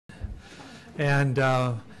and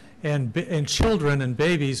and children and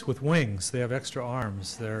babies with wings. They have extra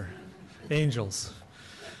arms. They're angels.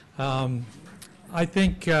 I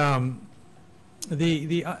think the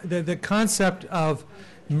concept of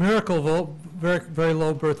miracle very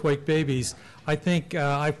low birth weight babies. I think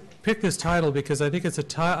I picked this title because I think it's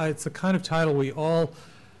the kind of title we all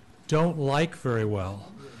don't like very well.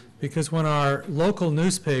 Because when our local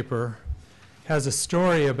newspaper has a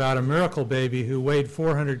story about a miracle baby who weighed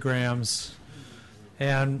 400 grams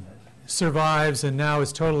and survives and now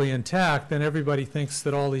is totally intact, then everybody thinks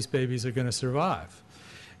that all these babies are going to survive.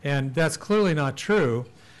 And that's clearly not true.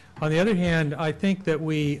 On the other hand, I think that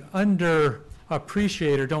we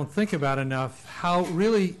underappreciate or don't think about enough how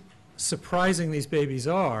really surprising these babies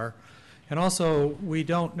are. And also, we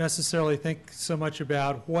don't necessarily think so much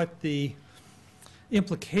about what the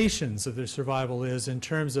implications of their survival is in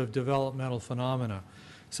terms of developmental phenomena.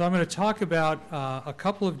 So I'm going to talk about a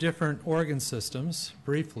couple of different organ systems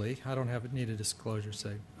briefly. I don't need a disclosure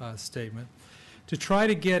statement. To try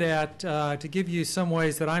to get at, to give you some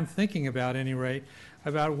ways that I'm thinking about, at any rate,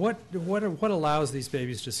 about what allows these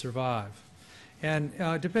babies to survive. And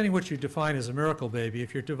depending what you define as a miracle baby,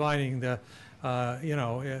 if you're defining the,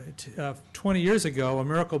 20 years ago, a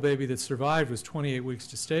miracle baby that survived was 28 weeks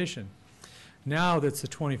gestation. Now that's a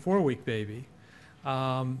 24-week baby.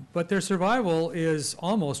 But their survival is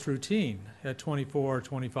almost routine at 24,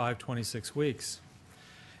 25, 26 weeks.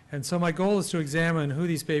 And so my goal is to examine who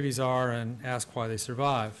these babies are and ask why they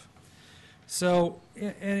survive. So,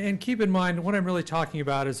 and keep in mind, what I'm really talking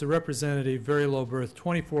about is a representative, very low birth,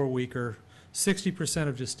 24-weeker, 60%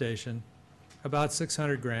 of gestation, about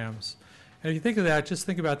 600 grams. And if you think of that, just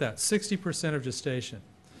think about that, 60% of gestation.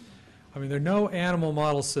 I mean, there are no animal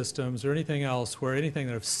model systems or anything else where anything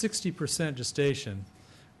that of 60% gestation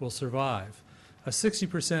will survive. A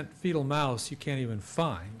 60% fetal mouse you can't even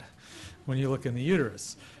find when you look in the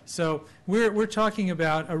uterus. So we're talking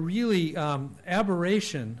about a really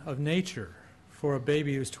aberration of nature for a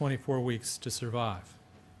baby who's 24 weeks to survive.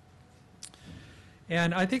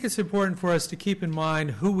 And I think it's important for us to keep in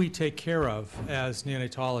mind who we take care of as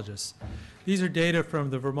neonatologists. These are data from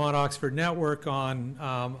the Vermont-Oxford Network on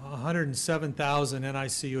 107,000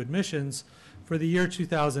 NICU admissions for the year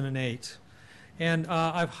 2008. And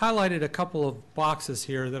I've highlighted a couple of boxes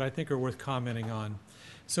here that I think are worth commenting on.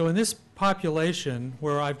 So in this population,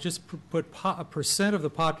 where I've just put a percent of the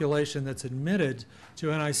population that's admitted to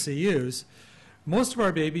NICUs, most of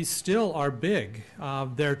our babies still are big.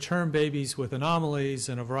 They're term babies with anomalies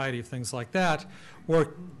and a variety of things like that,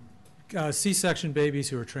 or C-section babies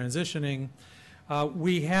who are transitioning.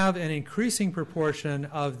 We have an increasing proportion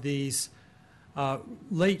of these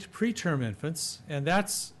late preterm infants, and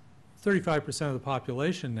that's 35% of the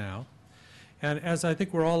population now. And as I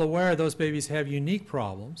think we're all aware, those babies have unique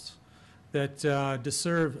problems that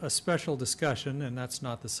deserve a special discussion, and that's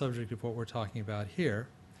not the subject of what we're talking about here.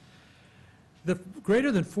 The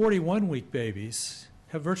greater than 41-week babies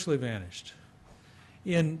have virtually vanished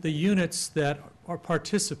in the units that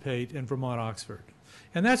participate in Vermont-Oxford.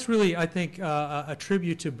 And that's really, I think, a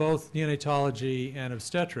tribute to both neonatology and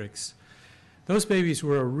obstetrics. Those babies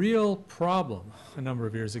were a real problem a number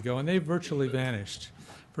of years ago, and they've virtually vanished.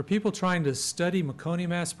 For people trying to study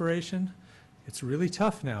meconium aspiration, it's really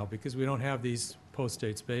tough now because we don't have these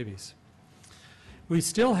post-dates babies. We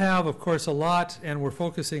still have, of course, a lot, and we're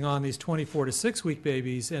focusing on these 24 to 6-week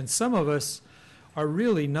babies, and some of us are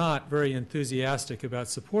really not very enthusiastic about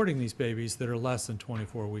supporting these babies that are less than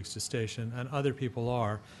 24 weeks gestation, and other people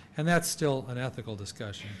are, and that's still an ethical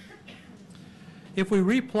discussion. If we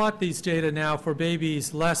replot these data now for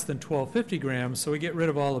babies less than 1250 grams, so we get rid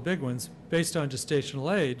of all the big ones, based on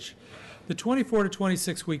gestational age, the 24 to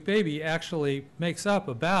 26 week baby actually makes up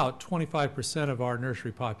about 25% of our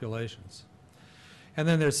nursery populations. And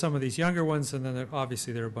then there's some of these younger ones, and then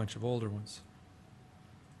obviously there are a bunch of older ones.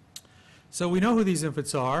 So we know who these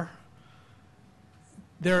infants are.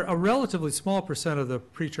 They're a relatively small percent of the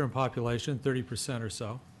preterm population, 30% or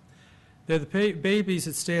so. They're the babies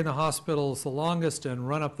that stay in the hospitals the longest and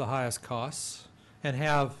run up the highest costs and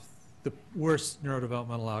have the worst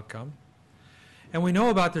neurodevelopmental outcome. And we know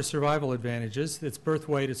about their survival advantages. It's birth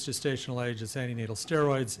weight, it's gestational age, it's antenatal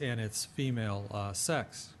steroids, and it's female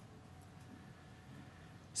sex.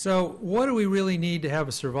 So what do we really need to have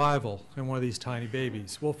a survival in one of these tiny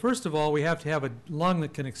babies? Well, first of all, we have to have a lung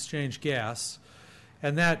that can exchange gas,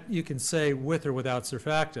 and that you can say with or without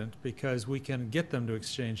surfactant, because we can get them to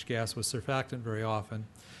exchange gas with surfactant very often.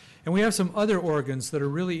 And we have some other organs that are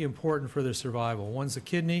really important for their survival. One's the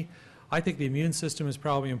kidney. I think the immune system is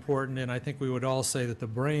probably important, and I think we would all say that the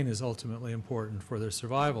brain is ultimately important for their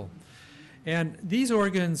survival. And these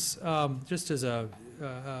organs, just as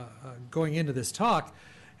going into this talk,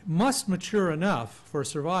 must mature enough for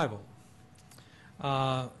survival.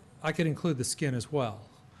 I could include the skin as well.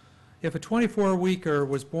 If a 24-weeker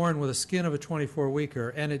was born with a skin of a 24-weeker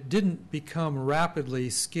and it didn't become rapidly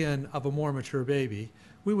skin of a more mature baby,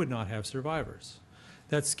 we would not have survivors.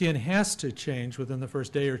 That skin has to change within the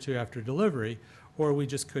first day or two after delivery, or we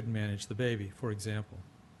just couldn't manage the baby, for example.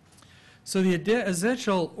 So the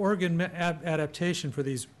essential organ adaptation for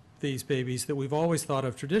these babies that we've always thought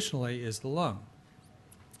of traditionally is the lung.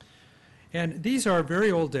 And these are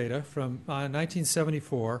very old data from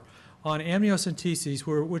 1974 on amniocenteses,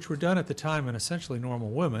 which were done at the time in essentially normal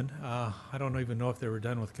women. I don't even know if they were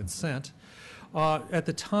done with consent. At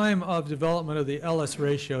the time of development of the LS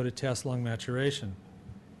ratio to test lung maturation.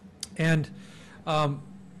 And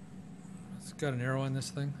it's got an arrow in this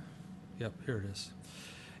thing. Yep, here it is.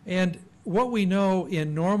 And what we know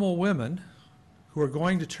in normal women who are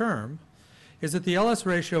going to term is that the LS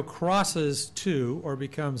ratio crosses 2 or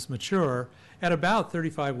becomes mature at about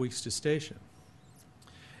 35 weeks gestation.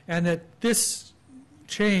 And that this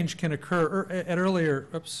change can occur at earlier,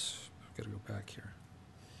 oops, I've got to go back here.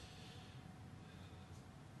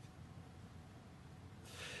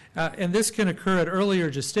 And this can occur at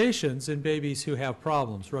earlier gestations in babies who have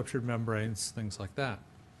problems, ruptured membranes, things like that.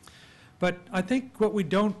 But I think what we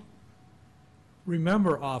don't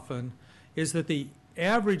remember often is that the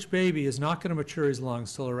average baby is not going to mature his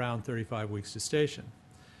lungs till around 35 weeks gestation.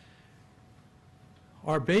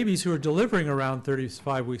 Our babies who are delivering around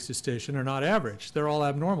 35 weeks gestation are not average. They're all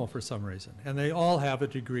abnormal for some reason, and they all have a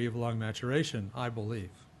degree of lung maturation, I believe.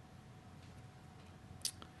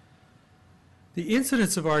 The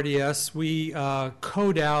incidence of RDS we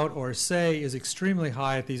code out or say is extremely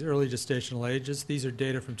high at these early gestational ages. These are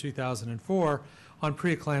data from 2004 on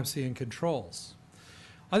preeclampsia and controls.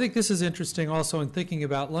 I think this is interesting also in thinking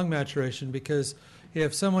about lung maturation, because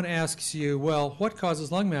if someone asks you, well, what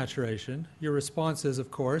causes lung maturation? Your response is, of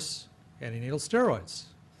course, antenatal steroids.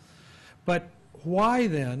 But why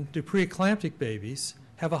then do preeclamptic babies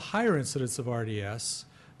have a higher incidence of RDS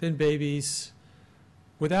than babies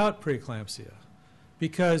without preeclampsia?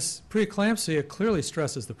 Because preeclampsia clearly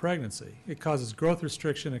stresses the pregnancy. It causes growth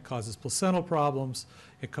restriction, it causes placental problems,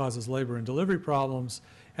 it causes labor and delivery problems,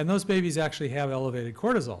 and those babies actually have elevated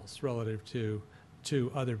cortisols relative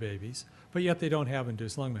to other babies, but yet they don't have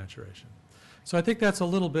induced lung maturation. So I think that's a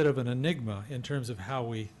little bit of an enigma in terms of how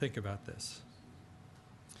we think about this.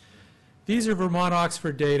 These are Vermont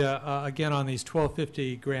Oxford data, again on these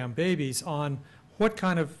 1250-gram babies, on what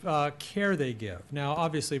kind of care they give. Now,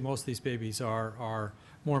 obviously, most of these babies are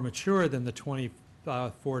more mature than the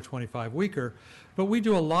 24, 25 weeker, but we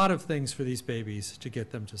do a lot of things for these babies to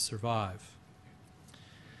get them to survive.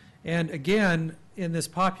 And again, in this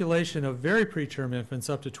population of very preterm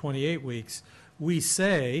infants up to 28 weeks, we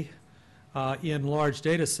say in large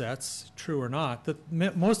data sets, true or not, that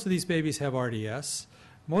most of these babies have RDS.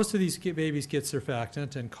 Most of these babies get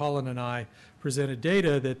surfactant, and Colin and I presented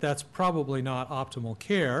data that that's probably not optimal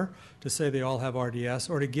care to say they all have RDS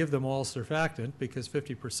or to give them all surfactant, because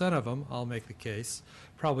 50% of them, I'll make the case,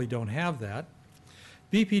 probably don't have that.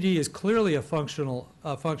 BPD is clearly a function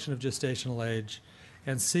of gestational age,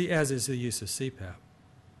 and as is the use of CPAP.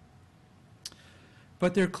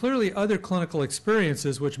 But there are clearly other clinical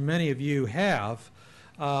experiences, which many of you have,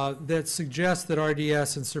 that suggest that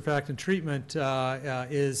RDS and surfactant treatment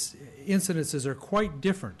incidences are quite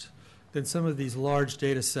different than some of these large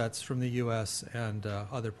data sets from the US and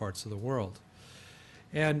other parts of the world.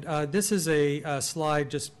 And this is a slide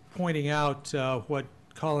just pointing out what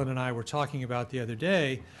Colin and I were talking about the other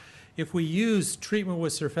day. If we use treatment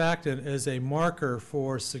with surfactant as a marker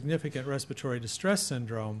for significant respiratory distress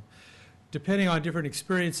syndrome, depending on different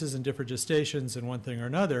experiences and different gestations and one thing or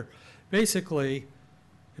another, basically,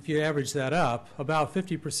 if you average that up, about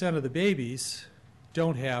 50% of the babies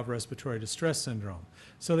don't have respiratory distress syndrome.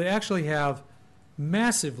 So they actually have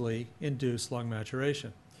massively induced lung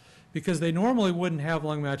maturation, because they normally wouldn't have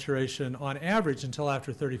lung maturation on average until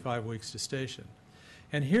after 35 weeks gestation.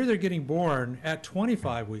 And here they're getting born at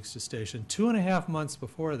 25 weeks gestation, 2.5 months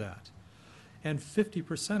before that. And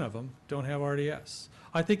 50% of them don't have RDS.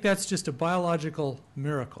 I think that's just a biological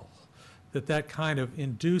miracle, that that kind of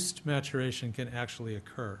induced maturation can actually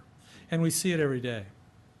occur. And we see it every day.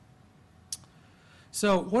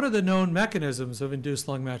 So what are the known mechanisms of induced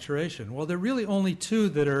lung maturation? Well, there are really only two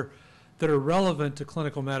that are relevant to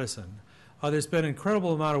clinical medicine. There's been an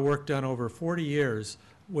incredible amount of work done over 40 years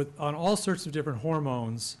on all sorts of different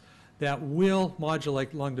hormones that will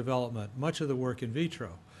modulate lung development, much of the work in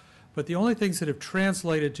vitro. But the only things that have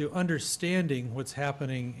translated to understanding what's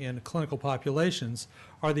happening in clinical populations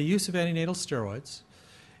are the use of antenatal steroids,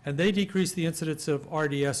 and they decrease the incidence of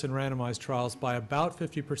RDS in randomized trials by about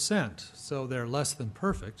 50%, so they're less than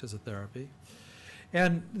perfect as a therapy.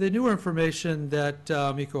 And the newer information that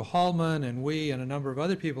Mikko Hallman and we and a number of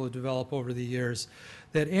other people have developed over the years,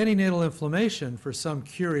 that antenatal inflammation, for some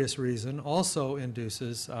curious reason, also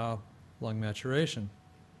induces lung maturation.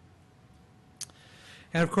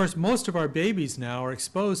 And of course, most of our babies now are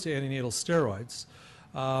exposed to antenatal steroids.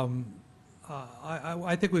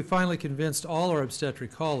 I think we've finally convinced all our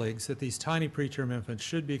obstetric colleagues that these tiny preterm infants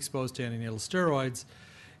should be exposed to antenatal steroids,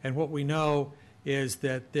 and what we know is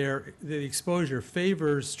that the exposure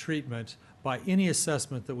favors treatment by any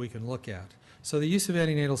assessment that we can look at. So the use of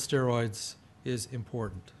antenatal steroids is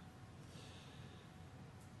important.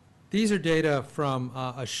 These are data from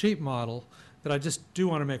a sheep model that I just do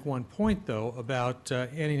want to make one point, though, about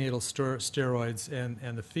antenatal steroids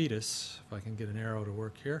and the fetus, if I can get an arrow to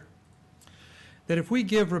work here, that if we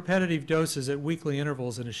give repetitive doses at weekly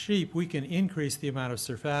intervals in a sheep, we can increase the amount of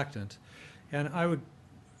surfactant. And I would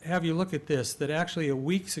have you look at this, that actually a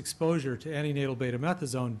week's exposure to antenatal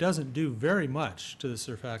betamethasone doesn't do very much to the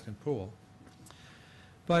surfactant pool.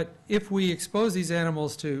 But if we expose these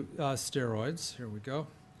animals to steroids, here we go,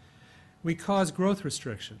 we cause growth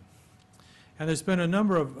restriction. And there's been a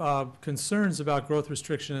number of concerns about growth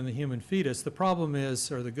restriction in the human fetus. The problem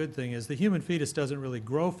is, or the good thing is, the human fetus doesn't really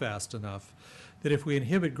grow fast enough that if we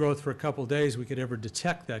inhibit growth for a couple days, we could ever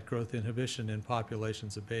detect that growth inhibition in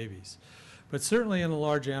populations of babies. But certainly in the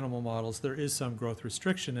large animal models, there is some growth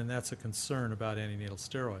restriction, and that's a concern about antenatal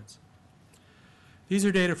steroids. These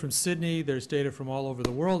are data from Sydney. There's data from all over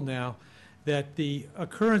the world now that the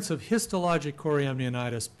occurrence of histologic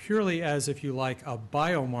chorioamnionitis, purely as, if you like, a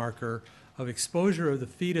biomarker of exposure of the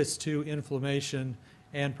fetus to inflammation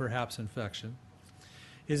and perhaps infection,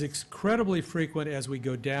 is incredibly frequent as we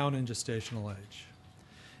go down in gestational age.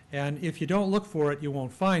 And if you don't look for it, you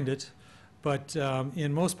won't find it. But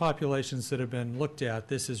in most populations that have been looked at,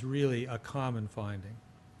 this is really a common finding.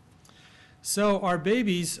 So our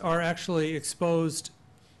babies are actually exposed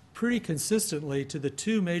pretty consistently to the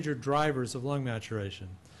two major drivers of lung maturation,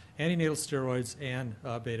 antenatal steroids and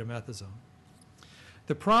betamethasone.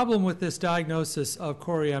 The problem with this diagnosis of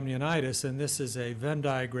chorioamnionitis, and this is a Venn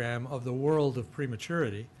diagram of the world of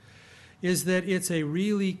prematurity, is that it's a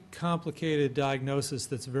really complicated diagnosis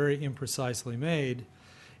that's very imprecisely made.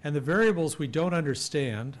 And the variables we don't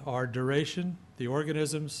understand are duration, the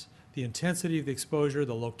organisms, the intensity of the exposure,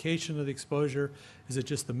 the location of the exposure. Is it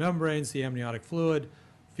just the membranes, the amniotic fluid,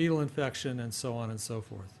 fetal infection, and so on and so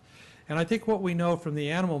forth. And I think what we know from the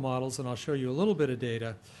animal models, and I'll show you a little bit of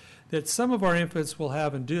data, that some of our infants will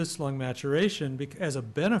have induced lung maturation as a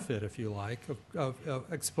benefit, if you like, of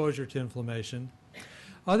exposure to inflammation.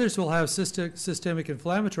 Others will have systemic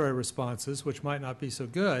inflammatory responses, which might not be so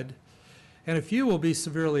good. And a few will be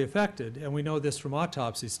severely affected, and we know this from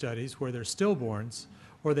autopsy studies where they're stillborns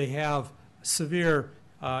or they have severe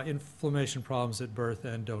inflammation problems at birth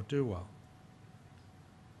and don't do well.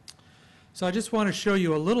 So I just want to show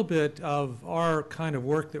you a little bit of our kind of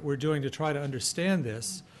work that we're doing to try to understand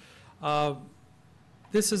this.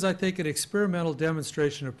 This is, I think, an experimental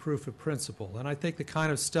demonstration of proof of principle, and I think the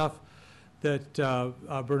kind of stuff that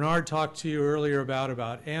Bernard talked to you earlier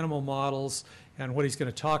about animal models, and what he's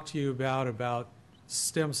going to talk to you about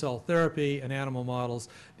stem cell therapy and animal models,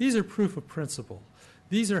 these are proof of principle.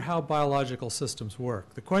 These are how biological systems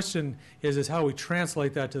work. The question is how we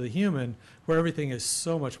translate that to the human, where everything is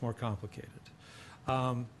so much more complicated.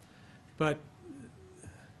 But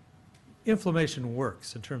inflammation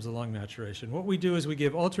works in terms of lung maturation. What we do is we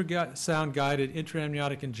give ultrasound-guided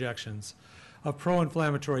intraamniotic injections of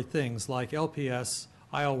pro-inflammatory things like LPS,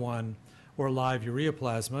 IL-1, or live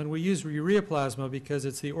ureaplasma. And we use ureaplasma because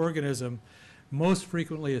it's the organism most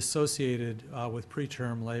frequently associated with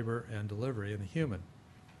preterm labor and delivery in the human.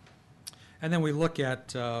 And then we look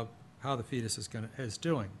at how the fetus is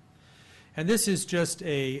doing. And this is just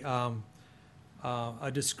a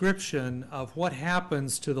description of what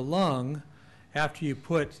happens to the lung after you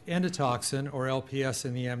put endotoxin or LPS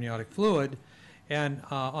in the amniotic fluid. And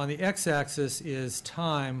on the x-axis is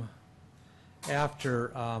time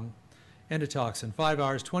after endotoxin, 5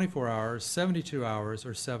 hours, 24 hours, 72 hours,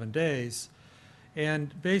 or 7 days.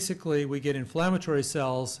 And basically, we get inflammatory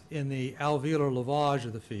cells in the alveolar lavage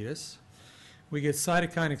of the fetus. We get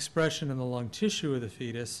cytokine expression in the lung tissue of the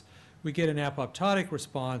fetus. We get an apoptotic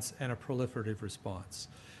response and a proliferative response.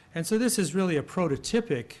 And so this is really a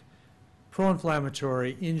prototypic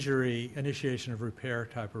pro-inflammatory injury initiation of repair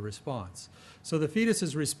type of response. So the fetus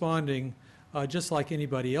is responding just like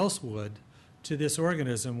anybody else would, to this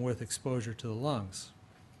organism with exposure to the lungs.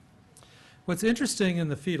 What's interesting in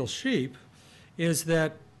the fetal sheep is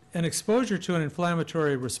that an exposure to an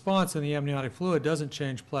inflammatory response in the amniotic fluid doesn't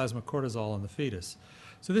change plasma cortisol in the fetus.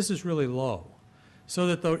 So this is really low. So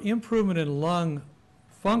that the improvement in lung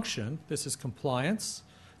function, this is compliance,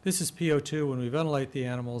 this is PO2 when we ventilate the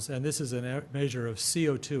animals, and this is a measure of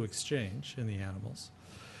CO2 exchange in the animals.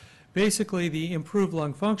 Basically, the improved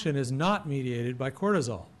lung function is not mediated by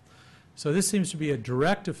cortisol. So this seems to be a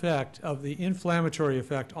direct effect of the inflammatory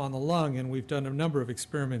effect on the lung, and we've done a number of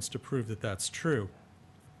experiments to prove that that's true.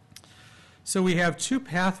 So we have two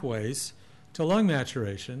pathways to lung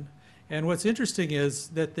maturation, and what's interesting is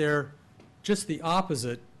that they're just the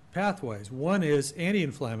opposite pathways. One is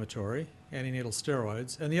anti-inflammatory, antenatal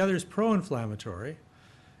steroids, and the other is pro-inflammatory,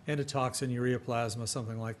 endotoxin, ureaplasma,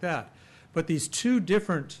 something like that. But these two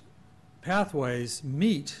different pathways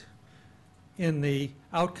meet in the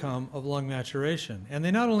outcome of lung maturation. And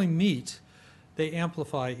they not only meet, they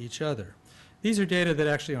amplify each other. These are data that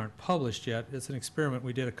actually aren't published yet. It's an experiment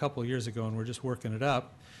we did a couple years ago, and we're just working it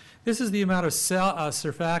up. This is the amount of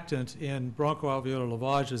surfactant in bronchoalveolar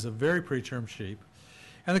lavages of very preterm sheep.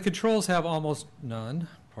 And the controls have almost none,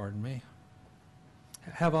 pardon me,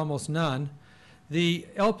 have almost none. The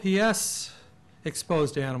LPS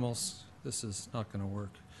exposed animals, this is not going to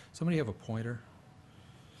work. Somebody have a pointer?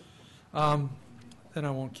 Then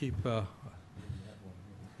I won't keep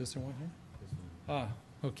this one here? Ah,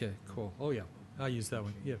 okay, cool. Oh, yeah, I'll use that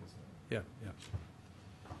one. Yeah, yeah, yeah.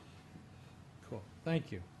 Cool,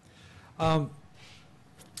 thank you.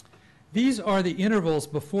 These are the intervals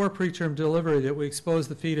before preterm delivery that we expose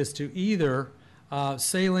the fetus to either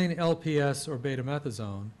saline, LPS, or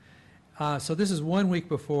betamethasone. So this is 1 week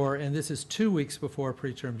before, and this is 2 weeks before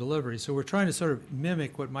preterm delivery. So we're trying to sort of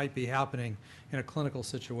mimic what might be happening in a clinical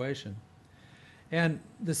situation. And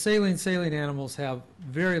the saline animals have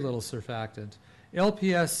very little surfactant.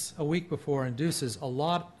 LPS a week before induces a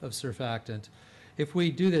lot of surfactant. If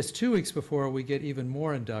we do this 2 weeks before, we get even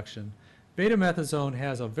more induction. Betamethasone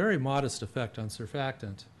has a very modest effect on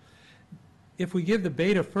surfactant. If we give the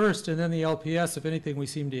beta first and then the LPS, if anything, we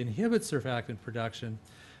seem to inhibit surfactant production.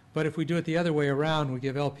 But if we do it the other way around, we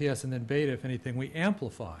give LPS and then beta, if anything, we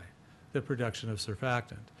amplify the production of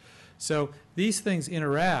surfactant. So these things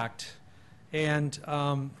interact, and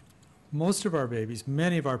most of our babies,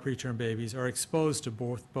 many of our preterm babies, are exposed to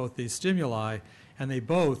both these stimuli, and they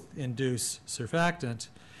both induce surfactant.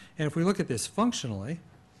 And if we look at this functionally,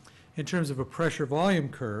 in terms of a pressure-volume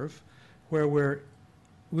curve, where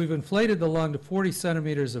we've inflated the lung to 40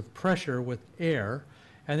 centimeters of pressure with air,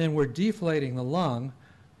 and then we're deflating the lung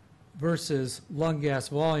versus lung gas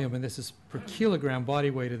volume, and this is per kilogram body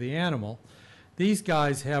weight of the animal. These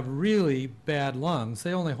guys have really bad lungs.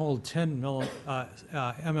 They only hold 10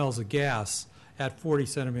 mLs of gas at 40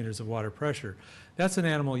 centimeters of water pressure. That's an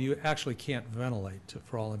animal you actually can't ventilate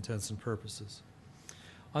for all intents and purposes.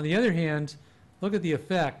 On the other hand, look at the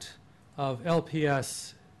effect of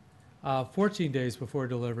LPS 14 days before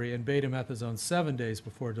delivery and betamethasone 7 days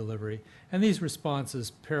before delivery, and these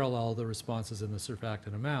responses parallel the responses in the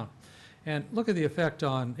surfactant amount. And look at the effect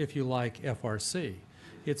on, if you like, FRC.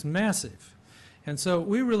 It's massive. And so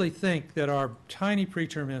we really think that our tiny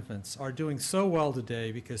preterm infants are doing so well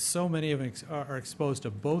today because so many of them are exposed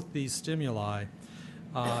to both these stimuli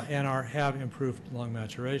and have improved lung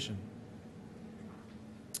maturation.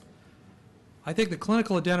 I think the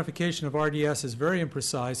clinical identification of RDS is very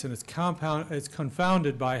imprecise, and it's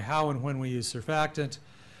confounded by how and when we use surfactant.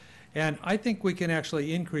 And I think we can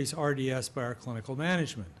actually increase RDS by our clinical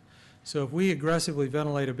management. So if we aggressively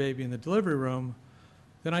ventilate a baby in the delivery room,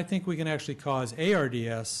 then I think we can actually cause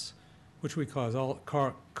ARDS, which we call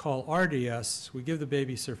RDS. We give the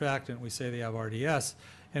baby surfactant, we say they have RDS,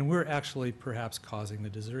 and we're actually perhaps causing the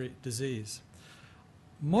disease.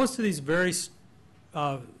 Most of these very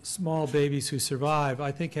small babies who survive,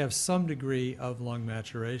 I think, have some degree of lung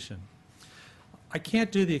maturation. I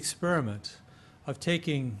can't do the experiment of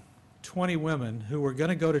taking 20 women who were going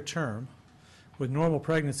to go to term with normal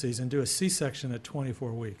pregnancies and do a C-section at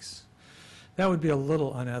 24 weeks. That would be a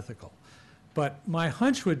little unethical. But my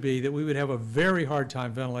hunch would be that we would have a very hard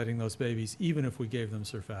time ventilating those babies even if we gave them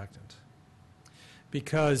surfactant,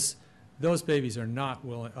 because those babies are not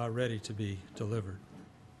ready to be delivered.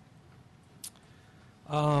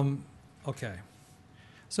 Okay.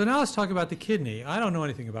 So now let's talk about the kidney. I don't know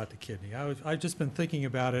anything about the kidney. I've just been thinking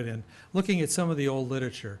about it and looking at some of the old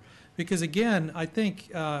literature. Because again, I think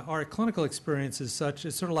our clinical experience is such,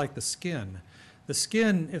 it's sort of like the skin. The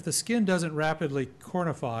skin, if the skin doesn't rapidly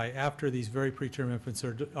cornify after these very preterm infants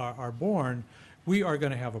are born, we are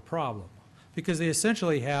going to have a problem. because they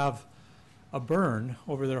essentially have a burn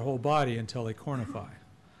over their whole body until they cornify.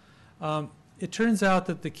 It turns out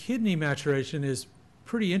that the kidney maturation is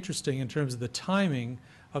pretty interesting in terms of the timing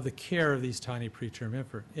of the care of these tiny preterm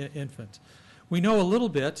infants. We know a little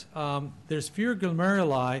bit. There's fewer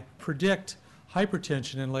glomeruli predict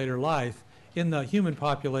hypertension in later life in the human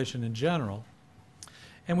population in general.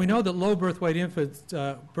 And we know that low birth weight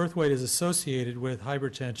birth weight is associated with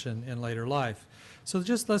hypertension in later life. So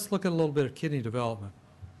just let's look at a little bit of kidney development.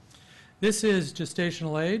 This is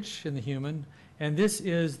gestational age in the human, and this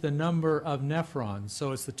is the number of nephrons.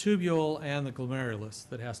 So it's the tubule and the glomerulus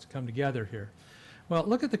that has to come together here. Well,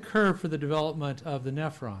 look at the curve for the development of the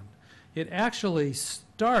nephron. It actually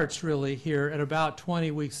starts really here at about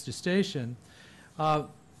 20 weeks gestation.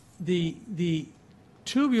 The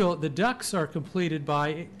tubule, the ducts are completed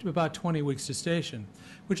by about 20 weeks gestation,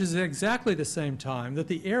 which is exactly the same time that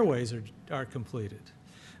the airways are completed.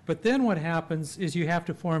 But then what happens is you have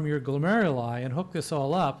to form your glomeruli and hook this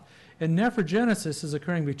all up, and nephrogenesis is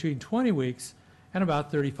occurring between 20 weeks and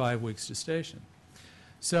about 35 weeks gestation.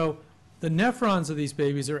 So the nephrons of these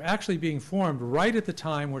babies are actually being formed right at the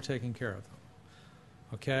time we're taking care of them.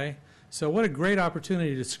 Okay? So what a great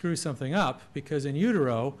opportunity to screw something up, because in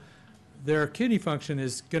utero, their kidney function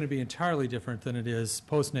is going to be entirely different than it is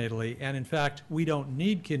postnatally, and in fact, we don't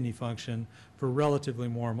need kidney function for relatively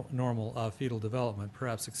more normal fetal development,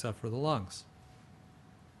 perhaps except for the lungs.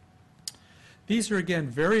 These are, again,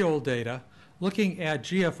 very old data looking at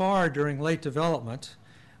GFR during late development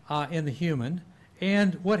in the human,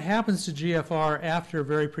 and what happens to GFR after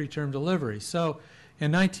very preterm delivery. So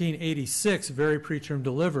in 1986, very preterm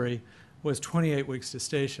delivery was 28 weeks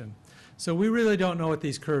gestation. So we really don't know what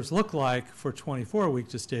these curves look like for 24-week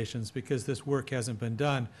gestations because this work hasn't been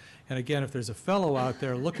done. And again, if there's a fellow out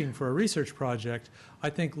there looking for a research project,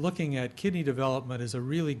 I think looking at kidney development is a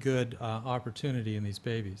really good opportunity in these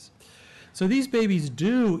babies. So these babies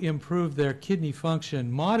do improve their kidney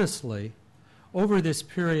function modestly over this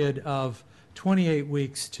period of 28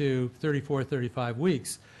 weeks to 34, 35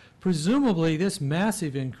 weeks. Presumably, this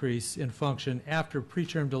massive increase in function after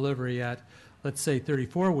preterm delivery at, let's say,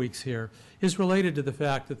 34 weeks here, is related to the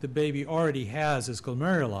fact that the baby already has his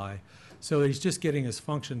glomeruli, so he's just getting his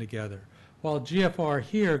function together, while GFR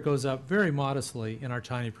here goes up very modestly in our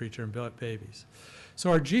tiny preterm babies.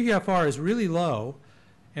 So our GFR is really low,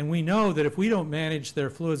 and we know that if we don't manage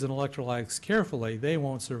their fluids and electrolytes carefully, they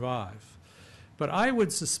won't survive. But I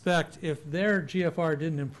would suspect if their GFR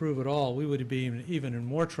didn't improve at all, we would be even in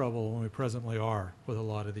more trouble than we presently are with a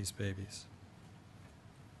lot of these babies.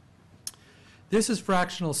 This is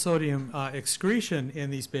fractional sodium excretion in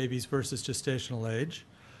these babies versus gestational age.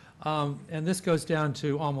 And this goes down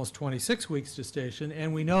to almost 26 weeks gestation,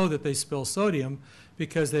 and we know that they spill sodium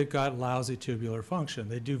because they've got lousy tubular function.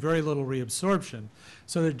 They do very little reabsorption.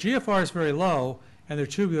 So their GFR is very low, and their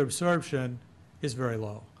tubular absorption is very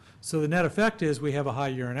low. So the net effect is we have a high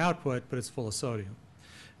urine output, but it's full of sodium.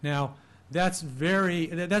 Now, that's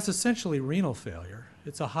essentially renal failure.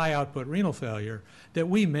 It's a high output renal failure that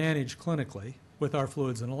we manage clinically with our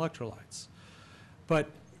fluids and electrolytes.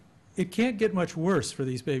 But it can't get much worse for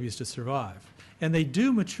these babies to survive. And they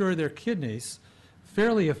do mature their kidneys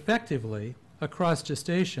fairly effectively across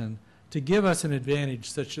gestation to give us an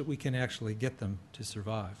advantage such that we can actually get them to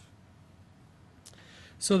survive.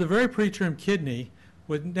 So the very preterm kidney,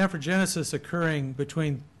 with nephrogenesis occurring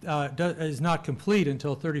between, is not complete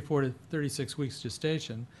until 34 to 36 weeks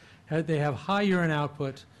gestation. They have high urine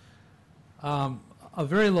output, a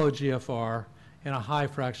very low GFR, and a high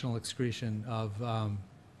fractional excretion of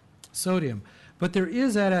sodium. But there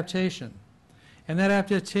is adaptation. And that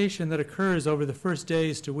adaptation that occurs over the first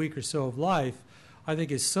days to week or so of life, I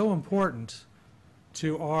think is so important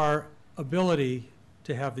to our ability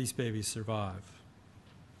to have these babies survive.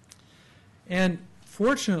 And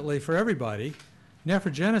fortunately for everybody,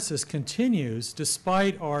 nephrogenesis continues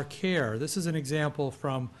despite our care. This is an example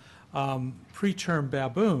from preterm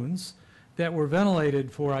baboons that were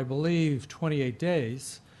ventilated for, I believe, 28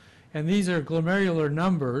 days. And these are glomerular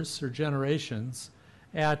numbers, or generations,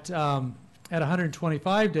 at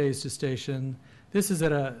 125 days gestation. This is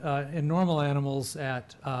in normal animals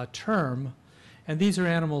at term. And these are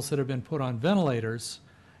animals that have been put on ventilators.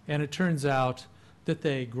 And it turns out that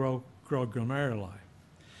they grow glomeruli.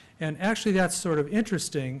 And actually, that's sort of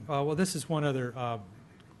interesting. Well, this is one other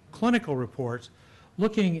clinical report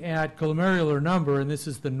looking at glomerular number, and this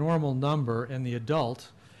is the normal number in the adult.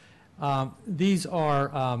 These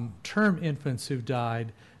are term infants who've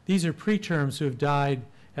died. These are preterms who have died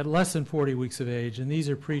at less than 40 weeks of age, and these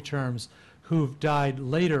are preterms who've died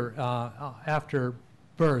later after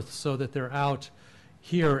birth, so that they're out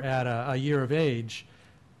here at a year of age,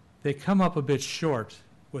 they come up a bit short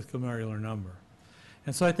with glomerular number.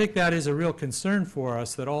 And so I think that is a real concern for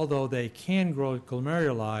us, that although they can grow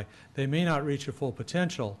glomeruli, they may not reach a full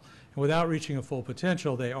potential. And without reaching a full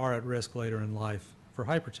potential, they are at risk later in life for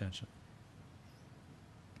hypertension.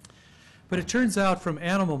 But it turns out from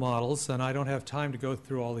animal models, and I don't have time to go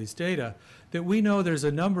through all these data, that we know there's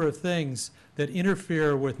a number of things that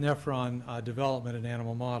interfere with nephron development in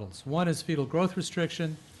animal models. One is fetal growth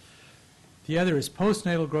restriction. The other is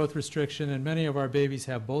postnatal growth restriction, and many of our babies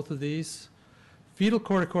have both of these. Fetal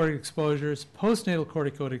corticoid exposures, postnatal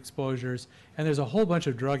corticoid exposures, and there's a whole bunch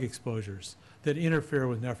of drug exposures that interfere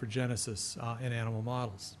with nephrogenesis in animal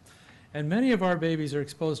models. And many of our babies are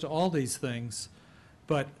exposed to all these things,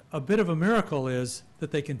 but a bit of a miracle is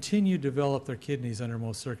that they continue to develop their kidneys under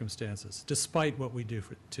most circumstances, despite what we do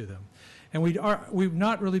to them. And we've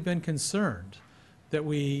not really been concerned that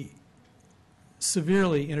we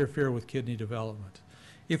severely interfere with kidney development.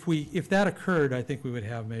 If that occurred, I think we would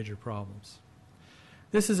have major problems.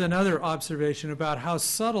 This is another observation about how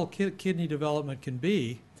subtle kidney development can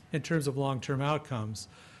be in terms of long-term outcomes,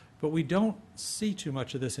 but we don't see too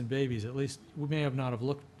much of this in babies. At least we may have not have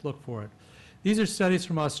looked for it. These are studies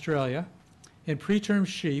from Australia in preterm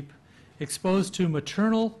sheep exposed to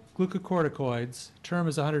maternal glucocorticoids. Term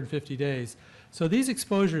is 150 days. So these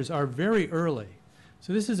exposures are very early.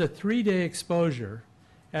 So this is a 3-day exposure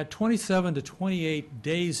at 27 to 28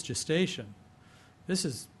 days gestation. This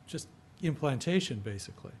is just implantation,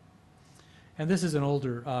 basically. And this is an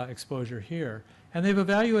older exposure here. And they've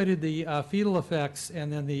evaluated the fetal effects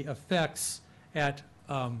and then the effects at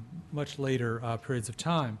much later periods of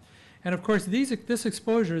time. And of course, this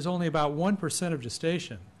exposure is only about 1% of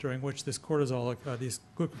gestation during which this these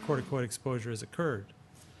glucocorticoid exposure has occurred.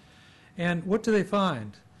 And what do they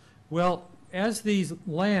find? Well, as these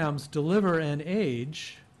lambs deliver and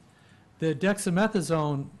age, the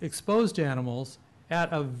dexamethasone exposed animals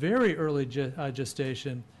at a very early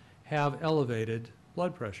gestation have elevated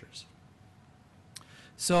blood pressures.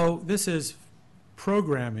 So this is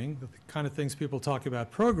programming, the kind of things people talk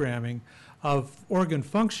about, programming of organ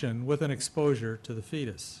function with an exposure to the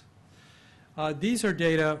fetus. These are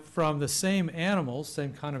data from the same animals,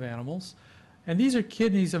 same kind of animals, and these are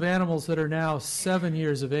kidneys of animals that are now 7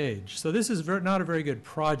 years of age. So this is not a very good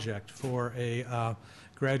project for a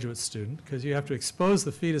graduate student, because you have to expose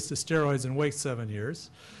the fetus to steroids and wait 7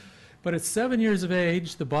 years. But at 7 years of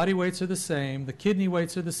age, the body weights are the same, the kidney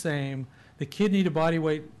weights are the same, the kidney to body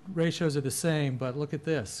weight ratios are the same, but look at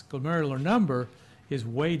this. Glomerular number is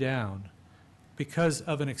way down because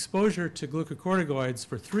of an exposure to glucocorticoids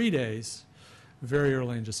for 3 days very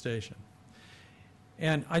early in gestation.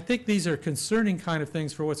 And I think these are concerning kind of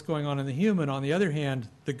things for what's going on in the human. On the other hand,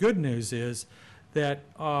 the good news is that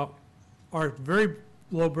our very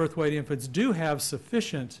low birth weight infants do have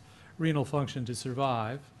sufficient renal function to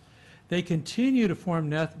survive. They continue to form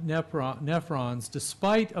nephrons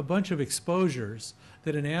despite a bunch of exposures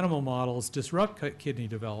that in animal models disrupt kidney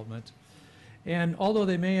development. And although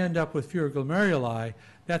they may end up with fewer glomeruli,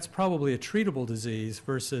 that's probably a treatable disease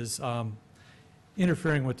versus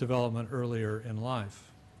interfering with development earlier in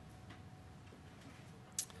life.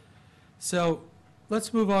 So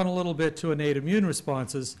let's move on a little bit to innate immune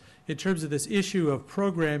responses in terms of this issue of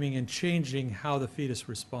programming and changing how the fetus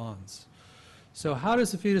responds. So how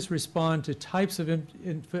does the fetus respond to types of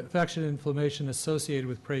infection and inflammation associated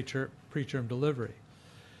with preterm delivery?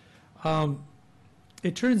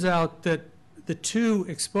 It turns out that the two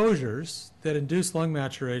exposures that induce lung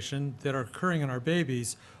maturation that are occurring in our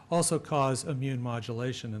babies also cause immune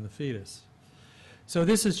modulation in the fetus. So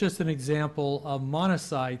this is just an example of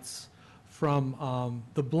monocytes from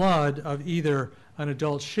the blood of either an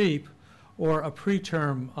adult sheep or a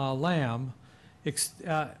preterm lamb,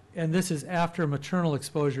 and this is after maternal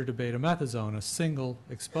exposure to betamethasone, a single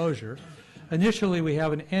exposure. Initially, we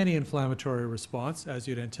have an anti-inflammatory response, as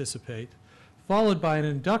you'd anticipate, followed by an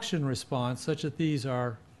induction response, such that these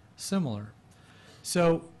are similar.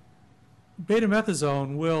 So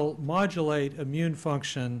betamethasone will modulate immune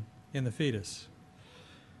function in the fetus.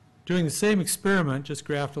 Doing the same experiment, just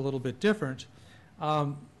graphed a little bit different,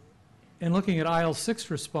 and looking at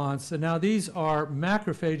IL-6 response, and now these are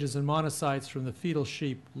macrophages and monocytes from the fetal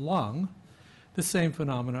sheep lung, the same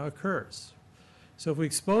phenomena occurs. So if we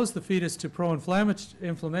expose the fetus to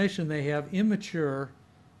pro-inflammation, they have immature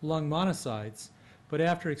lung monocytes, but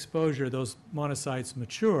after exposure, those monocytes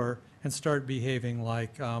mature and start behaving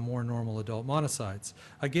like more normal adult monocytes,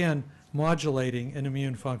 again, modulating an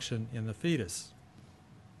immune function in the fetus.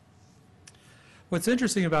 What's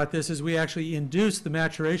interesting about this is we actually induce the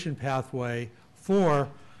maturation pathway for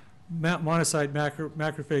monocyte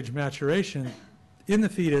macrophage maturation in the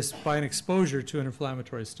fetus by an exposure to an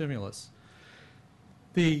inflammatory stimulus.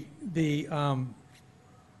 The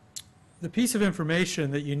piece of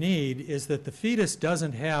information that you need is that the fetus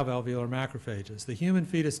doesn't have alveolar macrophages. The human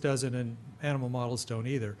fetus doesn't, and animal models don't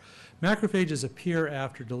either. Macrophages appear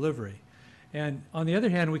after delivery. And on the other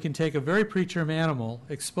hand, we can take a very preterm animal,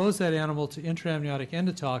 expose that animal to intraamniotic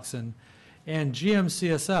endotoxin, and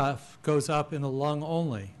GM-CSF goes up in the lung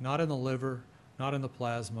only, not in the liver, not in the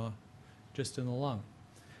plasma, just in the lung.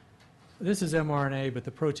 This is mRNA, but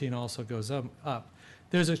the protein also goes up.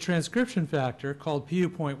 There's a transcription factor called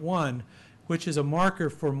PU.1, which is a marker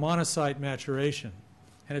for monocyte maturation.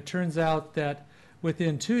 And it turns out that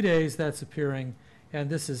within 2 days that's appearing, and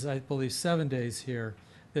this is, I believe, 7 days here,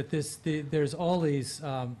 that there's all these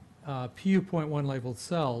PU.1 labeled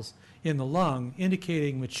cells in the lung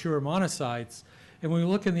indicating mature monocytes. And when we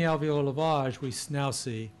look in the alveolar lavage, we now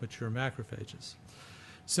see mature macrophages.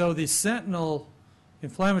 So the sentinel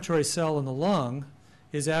inflammatory cell in the lung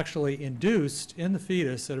is actually induced in the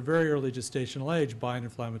fetus at a very early gestational age by an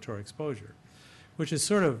inflammatory exposure, which is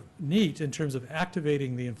sort of neat in terms of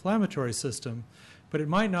activating the inflammatory system, but it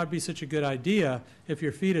might not be such a good idea if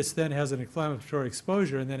your fetus then has an inflammatory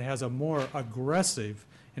exposure and then has a more aggressive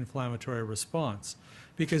inflammatory response,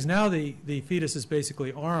 because now the fetus is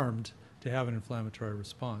basically armed to have an inflammatory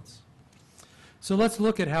response. So let's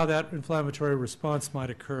look at how that inflammatory response might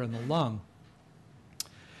occur in the lung.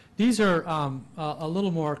 These are a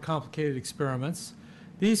little more complicated experiments.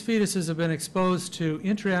 These fetuses have been exposed to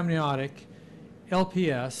intraamniotic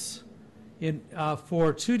LPS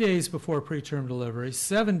for 2 days before preterm delivery,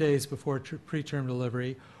 7 days before preterm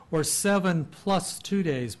delivery, or 7 plus 2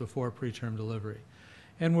 days before preterm delivery.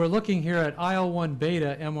 And we're looking here at IL-1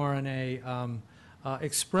 beta mRNA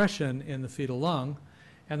expression in the fetal lung,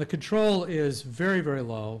 and the control is very, very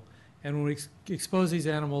low. And when we expose these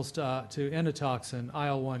animals to endotoxin,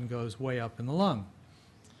 IL-1 goes way up in the lung.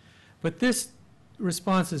 But this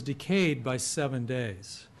response is decayed by 7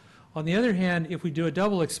 days. On the other hand, if we do a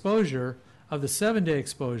double exposure of the 7-day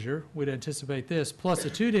exposure, we'd anticipate this, plus a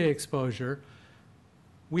 2-day exposure,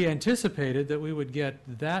 we anticipated that we would get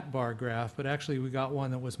that bar graph, but actually we got one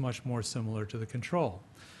that was much more similar to the control.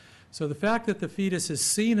 So the fact that the fetus has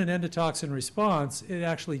seen an endotoxin response, it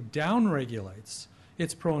actually downregulates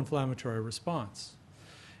its pro-inflammatory response.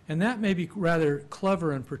 And that may be rather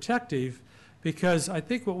clever and protective, because I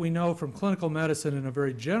think what we know from clinical medicine in a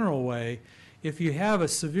very general way, if you have a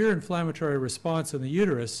severe inflammatory response in the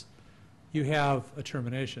uterus, you have a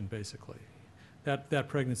termination, basically. That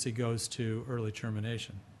pregnancy goes to early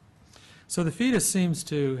termination. So the fetus seems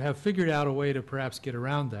to have figured out a way to perhaps get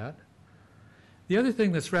around that. The other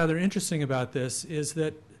thing that's rather interesting about this is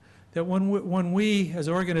that when we as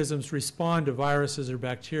organisms respond to viruses or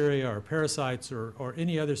bacteria or parasites or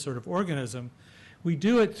any other sort of organism, we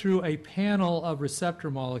do it through a panel of receptor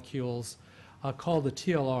molecules called the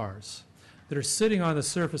TLRs that are sitting on the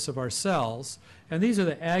surface of our cells. And these are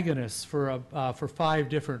the agonists for 5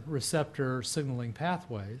 different receptor signaling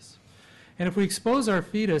pathways. And if we expose our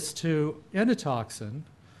fetus to endotoxin,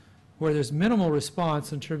 where there's minimal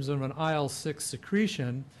response in terms of an IL-6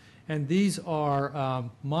 secretion, and these are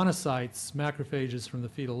monocytes, macrophages from the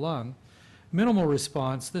fetal lung, minimal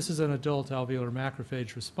response, this is an adult alveolar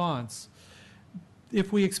macrophage response.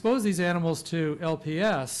 If we expose these animals to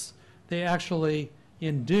LPS, they actually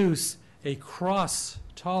induce a cross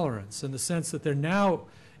tolerance in the sense that they're now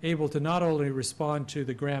able to not only respond to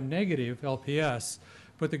the gram-negative LPS,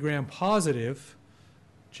 but the gram-positive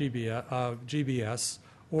GBS,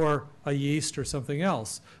 or a yeast or something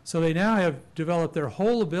else. So they now have developed their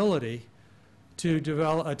whole ability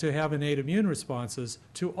to have innate immune responses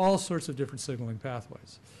to all sorts of different signaling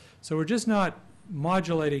pathways. So we're just not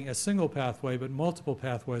modulating a single pathway, but multiple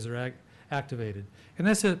pathways are activated. And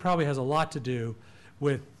this probably has a lot to do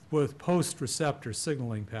with post-receptor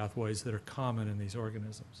signaling pathways that are common in these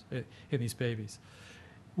organisms, in these babies.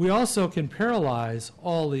 We also can paralyze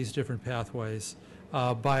all these different pathways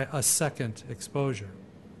by a second exposure.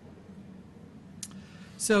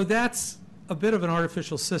 So that's a bit of an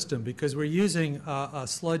artificial system because we're using a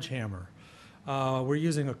sledgehammer. We're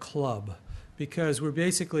using a club because we're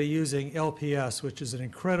basically using LPS, which is an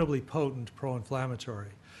incredibly potent pro-inflammatory.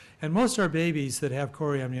 And most of our babies that have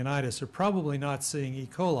chorioamnionitis are probably not seeing E.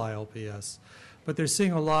 coli LPS, but they're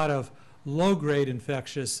seeing a lot of low-grade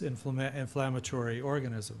infectious inflammatory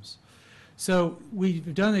organisms. So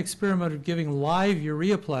we've done the experiment of giving live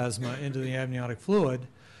ureaplasma into the amniotic fluid.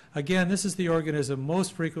 Again, this is the organism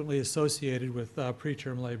most frequently associated with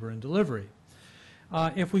preterm labor and delivery.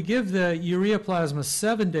 If we give the urea plasma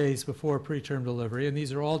 7 days before preterm delivery, and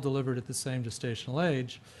these are all delivered at the same gestational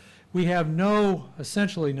age, we have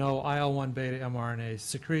essentially no IL-1 beta mRNA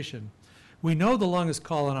secretion. We know the lung is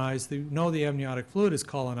colonized, we know the amniotic fluid is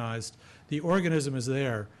colonized, the organism is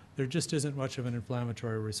there. There just isn't much of an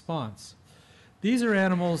inflammatory response. These are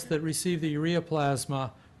animals that receive the urea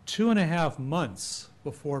plasma 2.5 months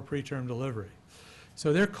before preterm delivery.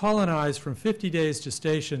 So they're colonized from 50 days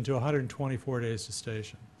gestation to 124 days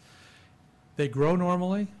gestation. They grow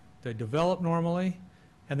normally, they develop normally,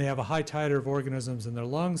 and they have a high titer of organisms in their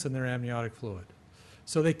lungs and their amniotic fluid.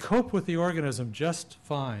 So they cope with the organism just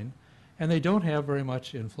fine, and they don't have very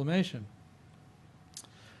much inflammation.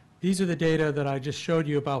 These are the data that I just showed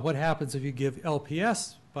you about what happens if you give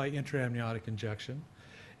LPS by intraamniotic injection.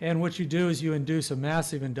 And what you do is you induce a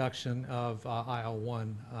massive induction of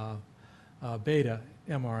IL-1 beta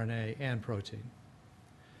mRNA and protein.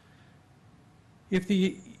 If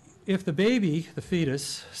the baby, the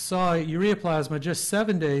fetus, saw urea plasma just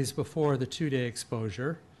 7 days before the 2-day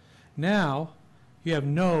exposure, now you have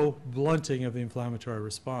no blunting of the inflammatory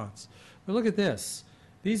response. But look at this.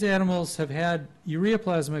 These animals have had urea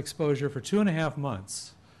plasma exposure for 2.5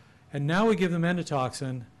 months, and now we give them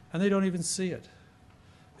endotoxin, and they don't even see it.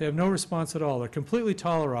 They have no response at all. They're completely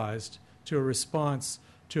tolerized to a response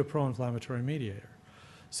to a pro-inflammatory mediator.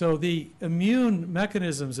 So the immune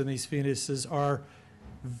mechanisms in these fetuses are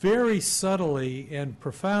very subtly and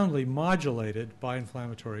profoundly modulated by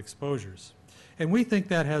inflammatory exposures. And we think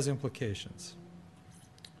that has implications.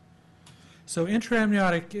 So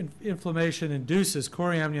intraamniotic inflammation induces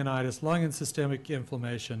chorioamnionitis, lung and systemic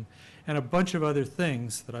inflammation, and a bunch of other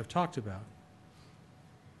things that I've talked about.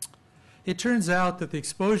 It turns out that the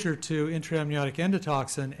exposure to intraamniotic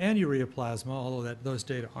endotoxin and urea plasma, although those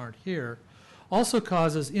data aren't here, also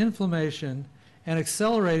causes inflammation and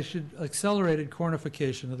accelerated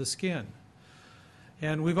cornification of the skin.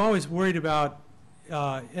 And we've always worried about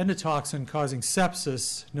endotoxin causing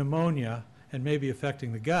sepsis, pneumonia, and maybe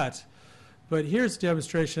affecting the gut. But here's a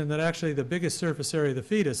demonstration that actually the biggest surface area of the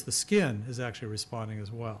fetus, the skin, is actually responding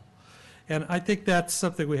as well. And I think that's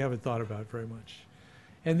something we haven't thought about very much.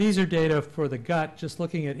 And these are data for the gut, just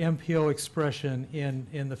looking at MPO expression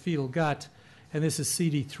in the fetal gut. And this is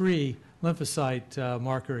CD3 lymphocyte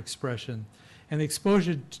marker expression. And the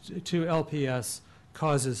exposure to LPS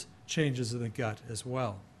causes changes in the gut as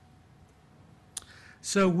well.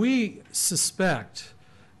 So we suspect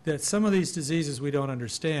that some of these diseases we don't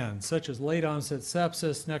understand, such as late onset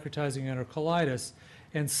sepsis, necrotizing enterocolitis,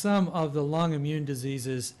 and some of the lung immune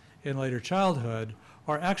diseases in later childhood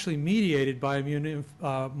are actually mediated by immune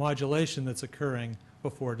modulation that's occurring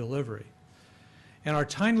before delivery. And our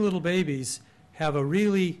tiny little babies have a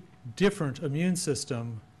really different immune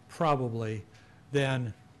system, probably,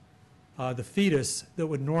 than the fetus that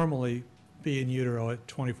would normally be in utero at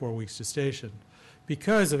 24 weeks gestation,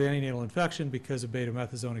 because of antenatal infection, because of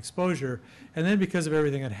betamethasone exposure, and then because of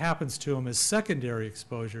everything that happens to them as secondary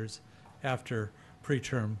exposures after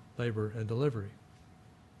preterm labor and delivery.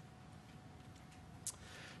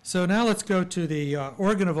 So now let's go to the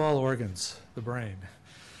organ of all organs, the brain,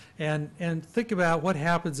 and think about what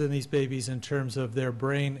happens in these babies in terms of their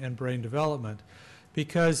brain and brain development,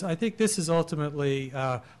 because I think this is ultimately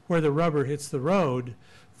where the rubber hits the road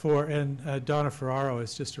and Donna Ferraro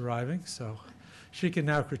is just arriving, so she can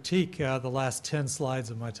now critique the last 10 slides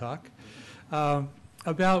of my talk,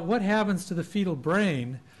 about what happens to the fetal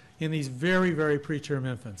brain in these very, very preterm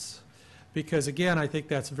infants. Because again, I think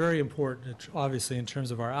that's very important, obviously, in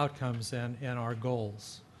terms of our outcomes and our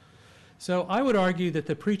goals. So I would argue that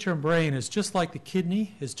the preterm brain is just like the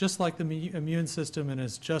kidney, is just like the immune system, and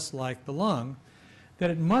is just like the lung, that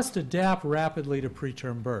it must adapt rapidly to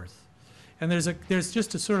preterm birth. And there's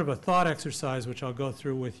just a sort of a thought exercise which I'll go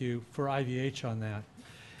through with you for IVH on that.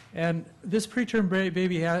 And this preterm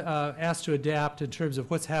baby has to adapt in terms of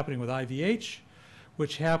what's happening with IVH,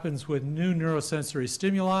 which happens with new neurosensory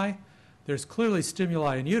stimuli. There's clearly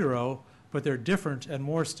stimuli in utero, but they're different and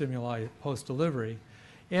more stimuli post-delivery.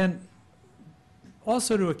 And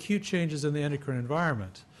also to acute changes in the endocrine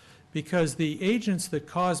environment, because the agents that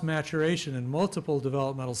cause maturation in multiple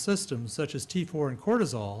developmental systems, such as T4 and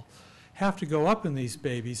cortisol, have to go up in these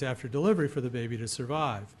babies after delivery for the baby to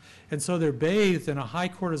survive. And so they're bathed in a high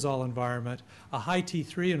cortisol environment, a high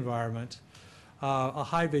T3 environment, a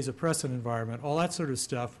high vasopressin environment, all that sort of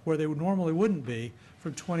stuff, where they normally wouldn't be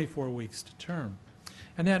from 24 weeks to term.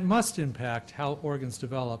 And that must impact how organs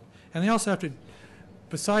develop. And they also have to,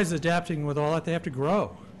 besides adapting with all that, they have to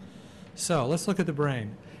grow. So let's look at the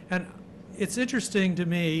brain. And it's interesting to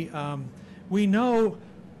me, we know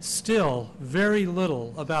still very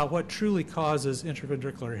little about what truly causes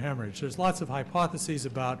intraventricular hemorrhage. There's lots of hypotheses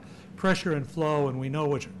about pressure and flow, and we know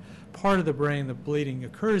which part of the brain the bleeding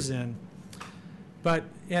occurs in. But,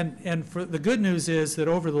 and for the good news is that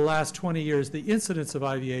over the last 20 years, the incidence of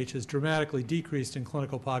IVH has dramatically decreased in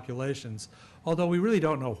clinical populations, although we really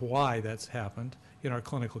don't know why that's happened in our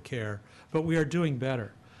clinical care, but we are doing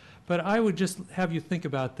better. But I would just have you think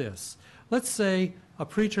about this. Let's say a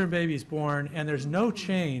preterm baby is born and there's no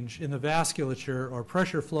change in the vasculature or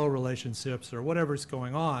pressure flow relationships or whatever's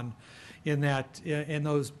going on in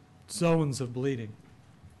those zones of bleeding.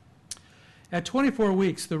 At 24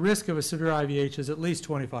 weeks, the risk of a severe IVH is at least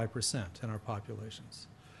 25% in our populations.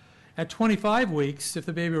 At 25 weeks, if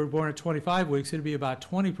the baby were born at 25 weeks, it would be about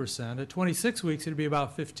 20%. At 26 weeks, it would be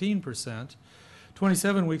about 15%.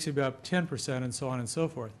 27 weeks, it would be about 10%, and so on and so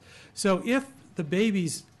forth. So if the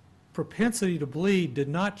baby's propensity to bleed did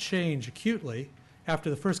not change acutely after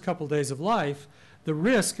the first couple days of life, the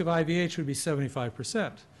risk of IVH would be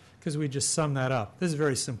 75%, because we just sum that up. This is a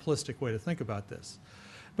very simplistic way to think about this.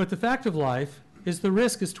 But the fact of life is the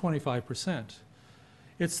risk is 25%.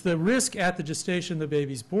 It's the risk at the gestation the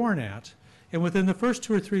baby's born at, and within the first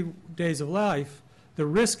 2 or 3 days of life, the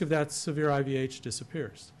risk of that severe IVH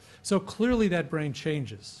disappears. So clearly that brain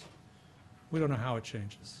changes. We don't know how it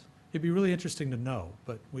changes. It'd be really interesting to know,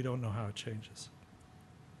 but we don't know how it changes.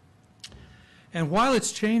 And while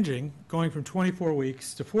it's changing, going from 24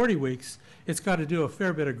 weeks to 40 weeks, it's got to do a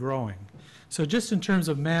fair bit of growing. So just in terms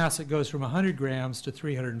of mass, it goes from 100 grams to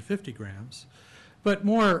 350 grams. But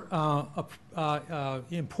more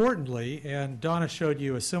importantly, and Donna showed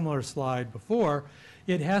you a similar slide before,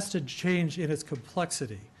 it has to change in its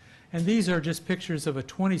complexity. And these are just pictures of a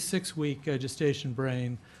 26-week gestation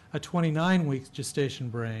brain, a 29-week gestation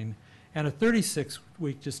brain, and a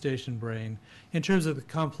 36-week gestation brain in terms of the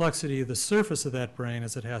complexity of the surface of that brain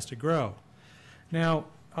as it has to grow. Now,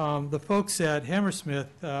 the folks at Hammersmith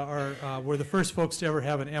were the first folks to ever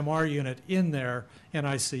have an MR unit in their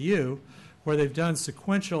NICU, where they've done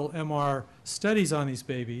sequential MR studies on these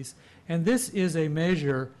babies. And this is a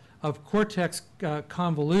measure of cortex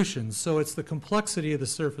convolutions. So it's the complexity of the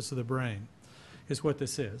surface of the brain is what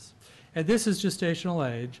this is. And this is gestational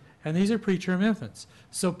age, and these are preterm infants.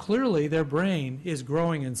 So clearly their brain is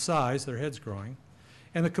growing in size, their head's growing,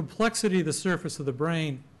 and the complexity of the surface of the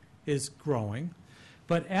brain is growing.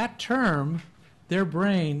 But at term, their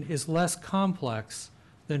brain is less complex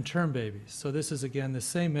than term babies. So this is, again, the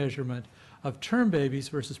same measurement of term babies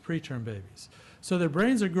versus preterm babies. So their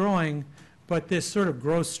brains are growing, but this sort of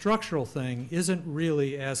gross structural thing isn't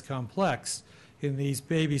really as complex in these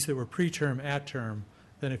babies that were preterm at term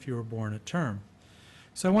than if you were born at term.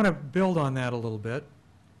 So I want to build on that a little bit.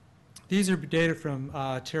 These are data from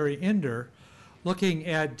Terry Inder looking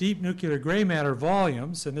at deep nuclear gray matter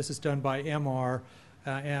volumes, and this is done by MR,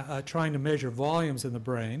 trying to measure volumes in the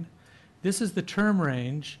brain. This is the term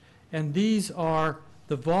range, and these are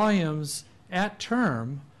the volumes at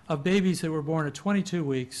term of babies that were born at 22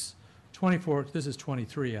 weeks, 24, this is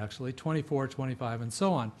 23 actually, 24, 25, and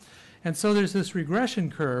so on. And so there's this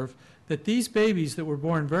regression curve that these babies that were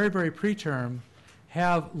born very, very preterm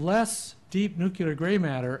have less deep nuclear gray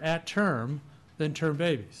matter at term than term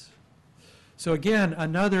babies. So again,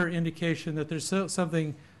 another indication that there's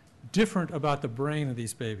something different about the brain of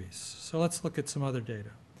these babies. So let's look at some other data.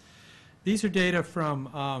 These are data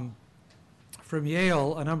from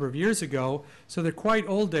Yale a number of years ago. So they're quite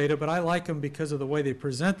old data, but I like them because of the way they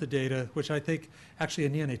present the data, which I think actually a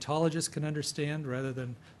neonatologist can understand rather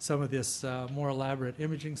than some of this more elaborate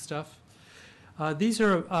imaging stuff. These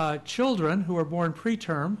are children who are born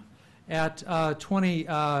preterm at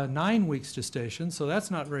 29 weeks gestation, so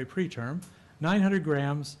that's not very preterm, 900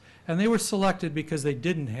 grams, and they were selected because they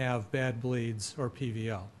didn't have bad bleeds or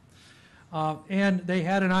PVL. And they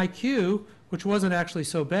had an IQ, which wasn't actually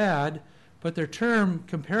so bad, but their term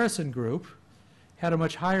comparison group had a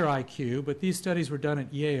much higher IQ, but these studies were done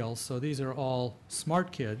at Yale, so these are all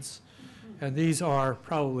smart kids, and these are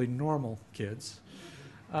probably normal kids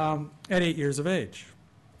at 8 years of age.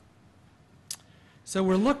 So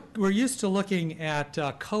we're used to looking at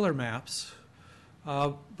color maps,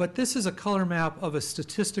 but this is a color map of a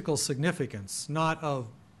statistical significance, not of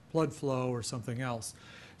blood flow or something else.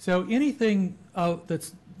 So anything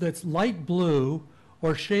that's light blue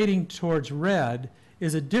or shading towards red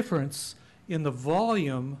is a difference in the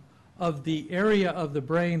volume of the area of the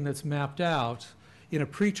brain that's mapped out in a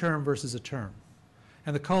preterm versus a term.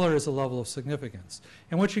 And the color is a level of significance.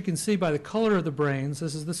 And what you can see by the color of the brains,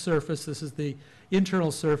 this is the surface, this is the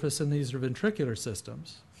internal surface, and these are ventricular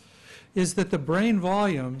systems, is that the brain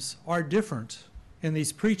volumes are different in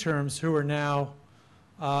these preterms who are now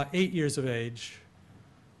 8 years of age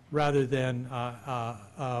rather than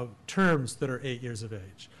terms that are 8 years of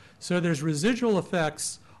age. So there's residual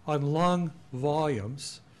effects on lung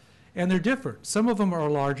volumes, and they're different. Some of them are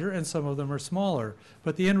larger and some of them are smaller,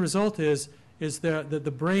 but the end result is that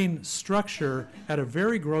the brain structure at a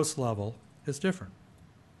very gross level is different.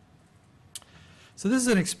 So this is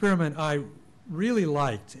an experiment I really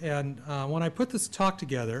liked, and when I put this talk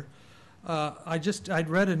together, I'd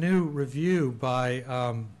read a new review by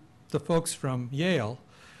the folks from Yale,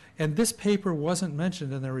 and this paper wasn't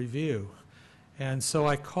mentioned in the review. And so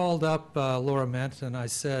I called up Laura Ment and I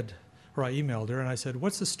said, or I emailed her and I said,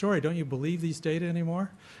 what's the story? Don't you believe these data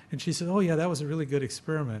anymore? And she said, oh yeah, that was a really good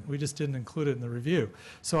experiment. We just didn't include it in the review.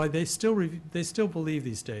 So they still believe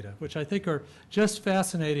these data, which I think are just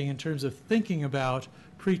fascinating in terms of thinking about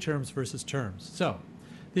preterms versus terms. So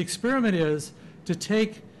the experiment is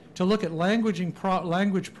to look at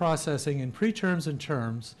language processing in preterms and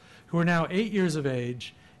terms who are now 8 years of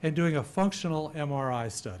age and doing a functional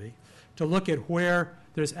MRI study to look at where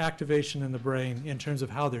there's activation in the brain in terms of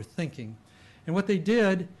how they're thinking. And what they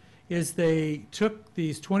did is they took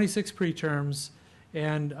these 26 preterms,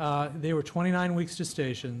 and they were 29 weeks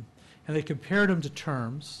gestation, and they compared them to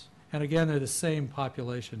terms. And again, they're the same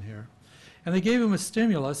population here. And they gave them a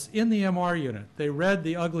stimulus in the MR unit. They read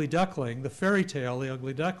The Ugly Duckling, the fairy tale, The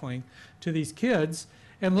Ugly Duckling, to these kids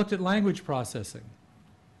and looked at language processing.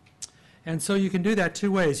 And so you can do that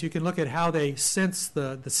two ways. You can look at how they sense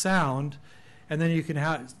the sound, and then you can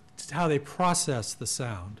how they process the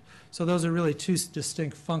sound. So those are really two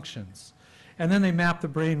distinct functions. And then they map the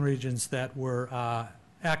brain regions that were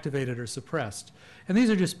activated or suppressed. And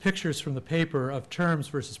these are just pictures from the paper of terms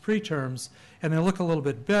versus preterms, and they look a little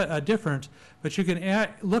bit different, but you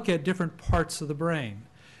can look at different parts of the brain.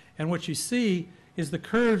 And what you see is the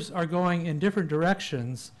curves are going in different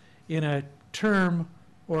directions in a term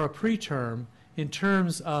or a preterm in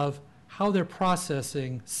terms of how they're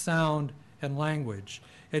processing sound and language.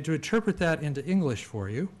 And to interpret that into English for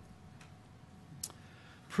you,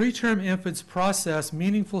 preterm infants process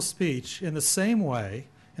meaningful speech in the same way,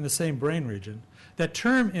 in the same brain region, that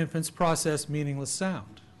term infants process meaningless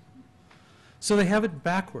sound. So they have it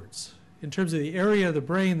backwards in terms of the area of the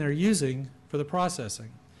brain they're using for the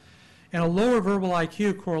processing. And a lower verbal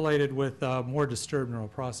IQ correlated with more disturbed neural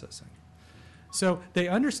processing. So they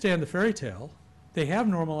understand the fairy tale, they have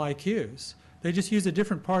normal IQs, they just use a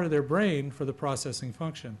different part of their brain for the processing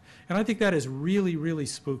function. And I think that is really, really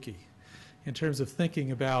spooky in terms of thinking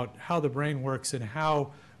about how the brain works and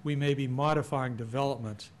how we may be modifying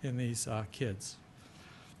development in these kids.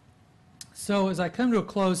 So as I come to a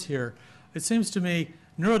close here, it seems to me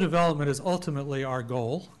neurodevelopment is ultimately our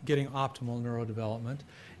goal, getting optimal neurodevelopment.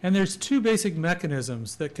 And there's two basic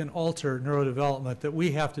mechanisms that can alter neurodevelopment that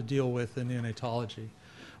we have to deal with in neonatology.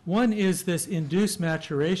 One is this induced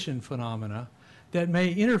maturation phenomena that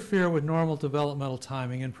may interfere with normal developmental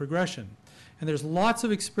timing and progression. And there's lots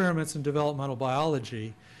of experiments in developmental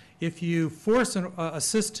biology. If you force a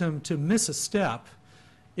system to miss a step,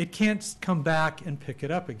 it can't come back and pick it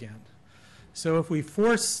up again. So if we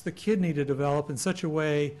force the kidney to develop in such a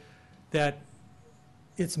way that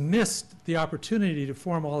it's missed the opportunity to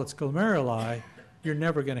form all its glomeruli, you're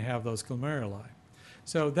never going to have those glomeruli.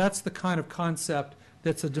 So that's the kind of concept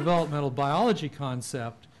that's a developmental biology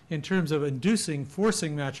concept in terms of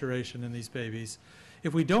forcing maturation in these babies.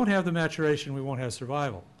 If we don't have the maturation, we won't have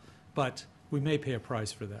survival, but we may pay a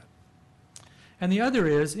price for that. And the other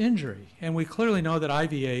is injury. And we clearly know that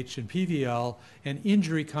IVH and PVL and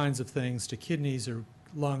injury kinds of things to kidneys or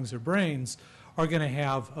lungs or brains are going to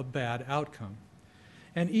have a bad outcome.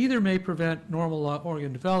 And either may prevent normal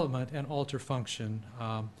organ development and alter function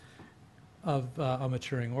of a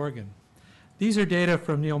maturing organ. These are data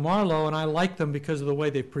from Neil Marlowe, and I like them because of the way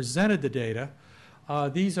they presented the data.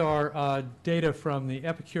 These are data from the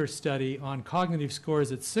EPICure study on cognitive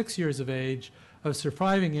scores at 6 years of age of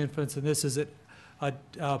surviving infants, and this is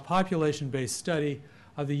a population-based study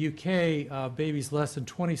of the UK babies less than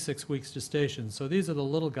 26 weeks gestation. So these are the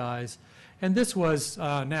little guys, and this was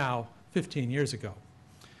now 15 years ago.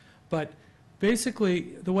 But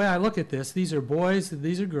basically, the way I look at this, these are boys,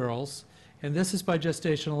 these are girls, and this is by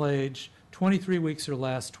gestational age, 23 weeks or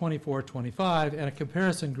less, 24, 25, and a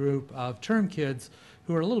comparison group of term kids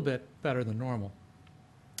who are a little bit better than normal.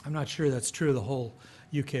 I'm not sure that's true of the whole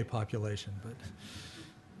UK population,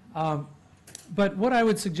 but what I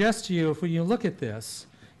would suggest to you, if when you look at this,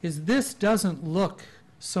 is this doesn't look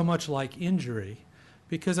so much like injury,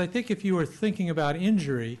 because I think if you were thinking about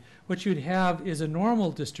injury, what you'd have is a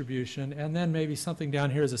normal distribution, and then maybe something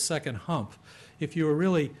down here is a second hump. If you were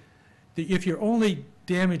really, if your only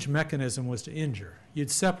damage mechanism was to injure.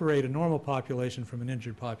 You'd separate a normal population from an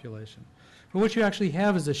injured population. But what you actually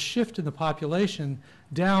have is a shift in the population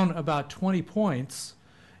down about 20 points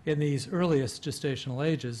in these earliest gestational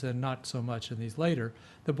ages and not so much in these later.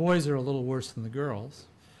 The boys are a little worse than the girls.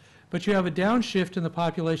 But you have a downshift in the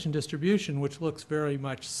population distribution which looks very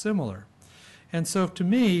much similar. And so to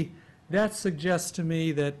me, that suggests to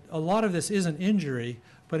me that a lot of this isn't injury,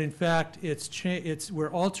 but in fact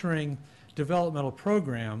we're altering developmental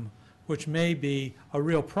program, which may be a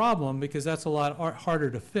real problem because that's a lot harder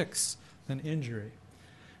to fix than injury.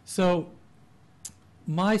 So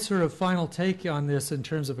my sort of final take on this in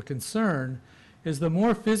terms of a concern is the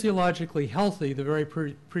more physiologically healthy the very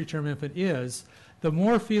preterm infant is, the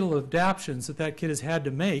more fetal adaptations that kid has had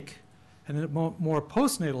to make, and the more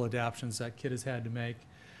postnatal adaptations that kid has had to make,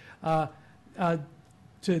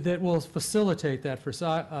 that will facilitate that for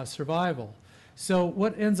survival. So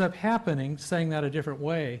what ends up happening, saying that a different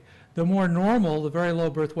way, the more normal the very low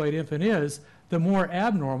birth weight infant is, the more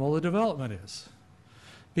abnormal the development is.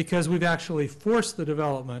 Because we've actually forced the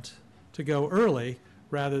development to go early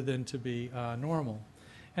rather than to be normal.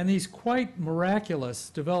 And these quite miraculous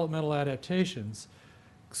developmental adaptations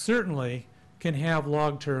certainly can have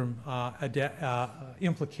long-term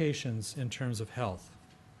implications in terms of health.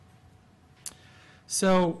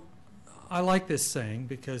 So I like this saying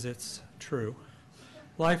because it's true.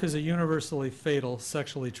 Life is a universally fatal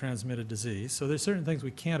sexually transmitted disease, so there's certain things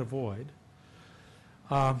we can't avoid.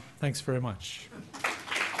 Thanks very much.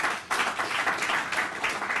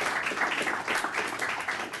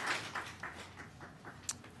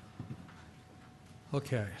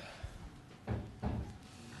 Okay.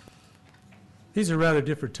 These are rather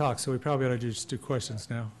different talks, so we probably ought to just do questions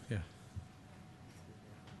now. Yeah.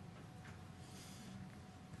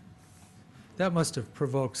 That must have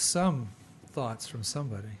provoked some thoughts from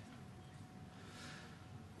somebody.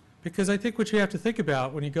 Because I think what you have to think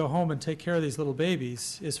about when you go home and take care of these little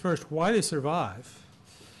babies is first why they survive,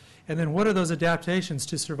 and then what are those adaptations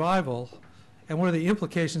to survival, and what are the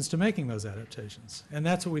implications to making those adaptations. And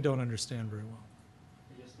that's what we don't understand very well.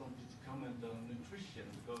 I just wanted to comment on nutrition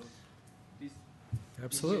because these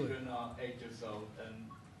Absolutely. children are 8 years old, and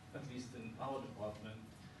at least in our department,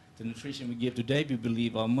 the nutrition we give today we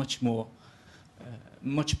believe are much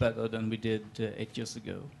better than we did 8 years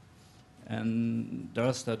ago. And there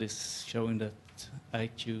are studies showing that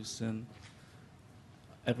IQs and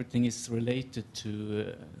everything is related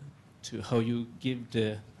to how you give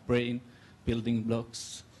the brain building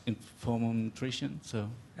blocks in form of nutrition. So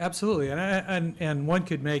Absolutely, and one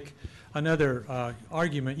could make another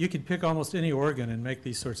argument. You could pick almost any organ and make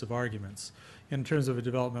these sorts of arguments in terms of a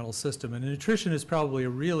developmental system. And nutrition is probably a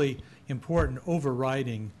really important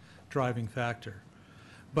overriding driving factor.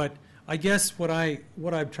 But I guess what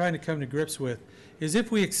I'm trying to come to grips with is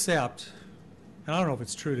if we accept, and I don't know if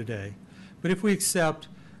it's true today, but if we accept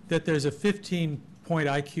that there's a 15-point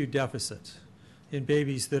IQ deficit in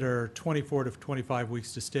babies that are 24 to 25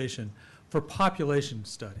 weeks gestation for population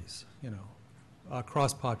studies,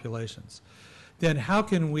 across populations, then how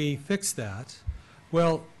can we fix that?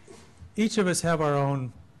 Well, each of us have our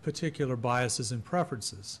own particular biases and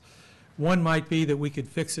preferences. One might be that we could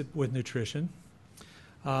fix it with nutrition.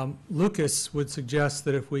 Lucas would suggest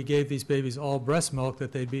that if we gave these babies all breast milk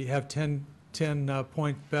that they'd have 10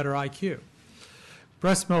 point better IQ.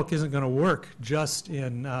 Breast milk isn't going to work just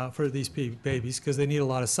for these babies because they need a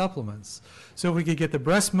lot of supplements. So if we could get the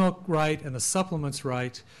breast milk right and the supplements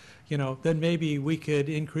right, then maybe we could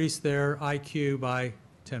increase their IQ by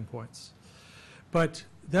 10 points. But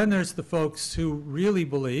then there's the folks who really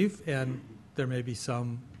believe, and there may be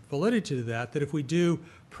some validity to that if we do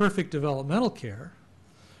perfect developmental care,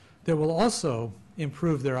 that will also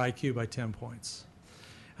improve their IQ by 10 points.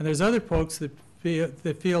 And there's other folks that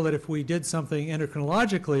feel that if we did something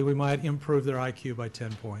endocrinologically, we might improve their IQ by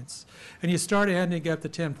 10 points. And you start ending up to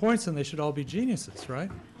 10 points, and they should all be geniuses,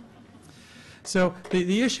 right? So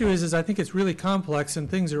the issue is I think it's really complex, and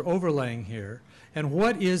things are overlaying here. And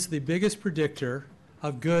what is the biggest predictor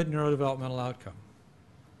of good neurodevelopmental outcome?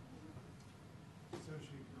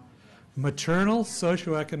 Maternal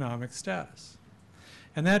socioeconomic status.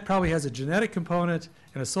 And that probably has a genetic component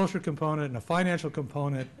and a social component and a financial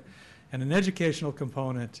component and an educational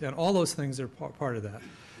component, and all those things are part of that.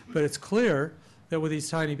 But it's clear that with these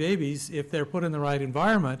tiny babies, if they're put in the right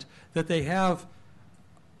environment, that they have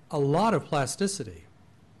a lot of plasticity,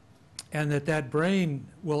 and that brain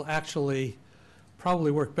will actually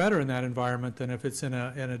probably work better in that environment than if it's in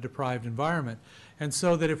a deprived environment. And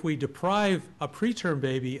so that if we deprive a preterm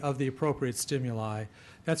baby of the appropriate stimuli,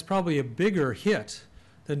 that's probably a bigger hit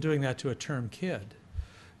than doing that to a term kid.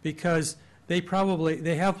 Because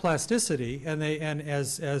they have plasticity, and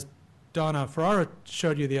as Donna Ferrara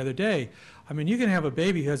showed you the other day, I mean, you can have a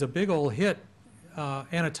baby who has a big old hit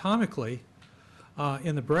anatomically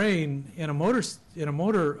in the brain, in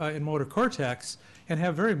motor cortex, and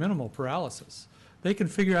have very minimal paralysis. They can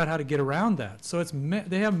figure out how to get around that. So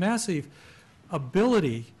they have massive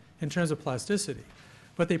ability in terms of plasticity,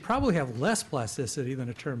 but they probably have less plasticity than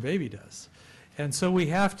a term baby does. And so we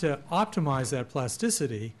have to optimize that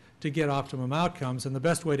plasticity to get optimum outcomes, and the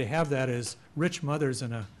best way to have that is rich mothers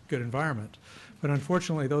in a good environment. But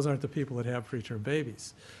unfortunately, those aren't the people that have preterm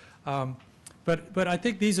babies. But I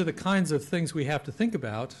think these are the kinds of things we have to think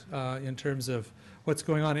about in terms of what's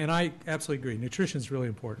going on. And I absolutely agree. Nutrition is really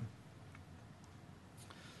important.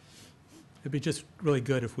 It'd be just really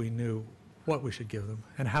good if we knew what we should give them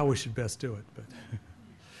and how we should best do it. But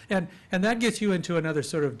and that gets you into another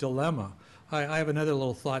sort of dilemma. I have another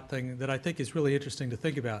little thought thing that I think is really interesting to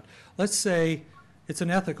think about. Let's say it's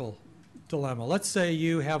an ethical dilemma. Let's say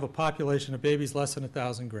you have a population of babies less than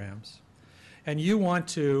 1,000 grams, and you want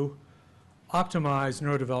to optimize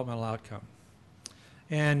neurodevelopmental outcome.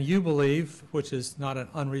 And you believe, which is not an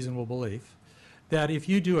unreasonable belief, that if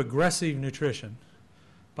you do aggressive nutrition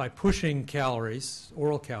by pushing calories,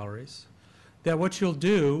 oral calories, that what you'll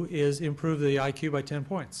do is improve the IQ by 10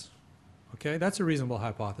 points. Okay, that's a reasonable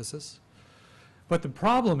hypothesis. But the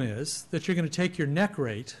problem is that you're going to take your neck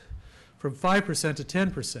rate from 5% to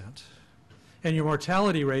 10% and your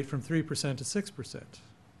mortality rate from 3% to 6%.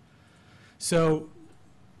 So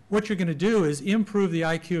what you're going to do is improve the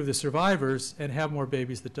IQ of the survivors and have more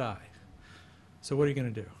babies that die. So what are you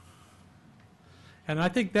going to do? And I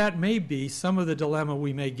think that may be some of the dilemma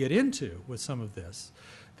we may get into with some of this,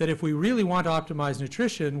 that if we really want to optimize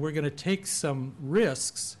nutrition, we're going to take some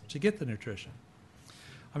risks to get the nutrition.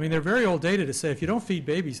 I mean, they're very old data to say if you don't feed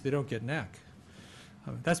babies, they don't get neck.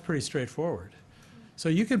 That's pretty straightforward. So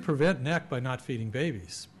you can prevent neck by not feeding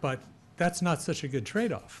babies, but that's not such a good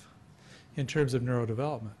trade-off in terms of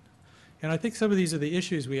neurodevelopment. And I think some of these are the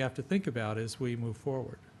issues we have to think about as we move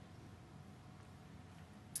forward.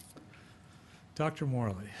 Dr.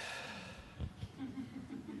 Morley.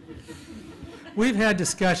 We've had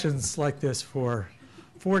discussions like this for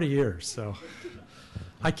 40 years, so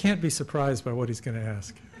I can't be surprised by what he's going to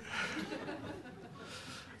ask.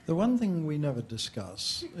 The one thing we never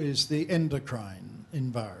discuss is the endocrine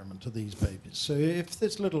environment of these babies. So if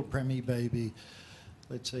this little preemie baby,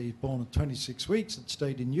 let's say he's born at 26 weeks, it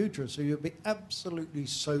stayed in utero, so you'll be absolutely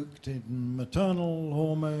soaked in maternal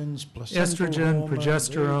hormones, placental estrogen,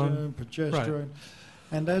 hormones, progesterone. Right.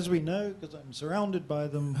 And as we know, because I'm surrounded by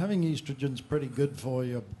them, having estrogen's pretty good for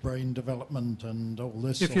your brain development and all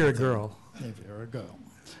this. If you're a girl. If you're a girl.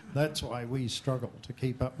 That's why we struggle to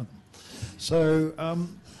keep up with them. So,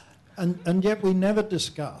 and yet we never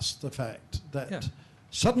discuss the fact that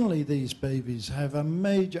suddenly these babies have a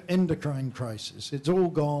major endocrine crisis. It's all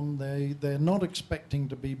gone. They're not expecting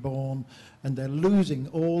to be born, and they're losing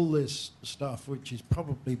all this stuff, which is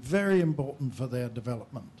probably very important for their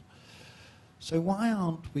development. So why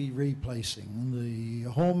aren't we replacing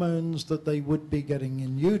the hormones that they would be getting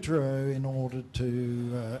in utero in order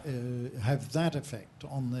to have that effect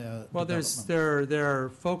on their development? There are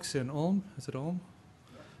folks in Ulm, is it Ulm,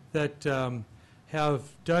 that have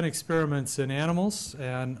done experiments in animals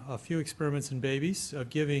and a few experiments in babies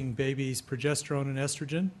of giving babies progesterone and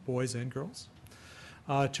estrogen, boys and girls,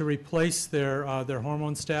 to replace their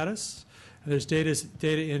hormone status. And there's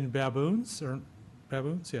data in baboons, or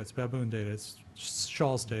baboons? Yeah, it's baboon data. It's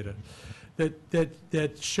Schall's data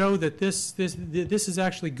that show that this is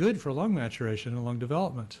actually good for lung maturation and lung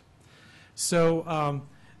development. So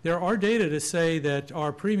there are data to say that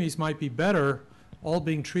our preemies might be better all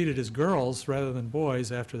being treated as girls rather than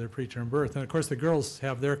boys after their preterm birth. And of course, the girls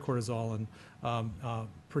have their cortisol and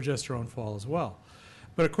progesterone fall as well.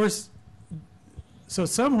 But of course, so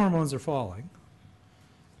some hormones are falling.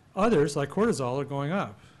 Others, like cortisol, are going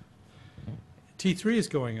up. T3 is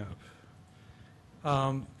going up.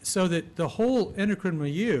 So that the whole endocrine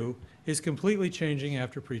milieu is completely changing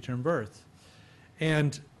after preterm birth.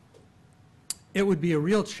 And it would be a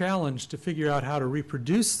real challenge to figure out how to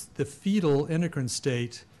reproduce the fetal endocrine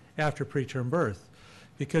state after preterm birth.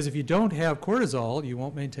 Because if you don't have cortisol, you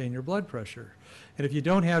won't maintain your blood pressure. And if you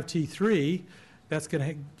don't have T3, that's going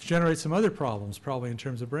to generate some other problems, probably in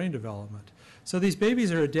terms of brain development. So these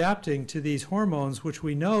babies are adapting to these hormones, which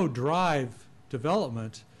we know drive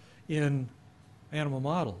development in animal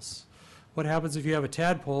models. What happens if you have a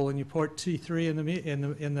tadpole and you pour T3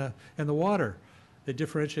 in the water? They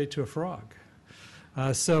differentiate to a frog.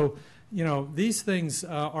 So, you know, these things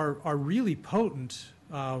are really potent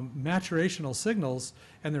maturational signals,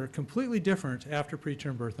 and they're completely different after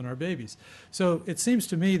preterm birth in our babies. So it seems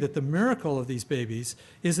to me that the miracle of these babies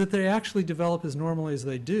is that they actually develop as normally as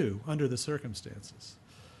they do under the circumstances.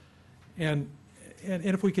 And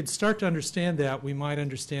if we could start to understand that, we might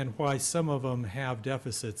understand why some of them have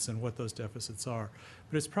deficits and what those deficits are.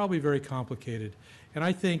 But it's probably very complicated. And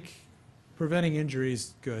I think preventing injury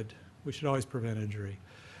is good. We should always prevent injury.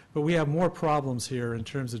 But we have more problems here in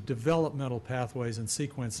terms of developmental pathways and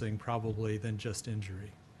sequencing probably than just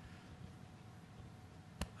injury.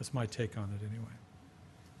 That's my take on it anyway.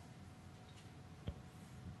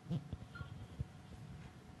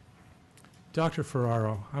 Dr.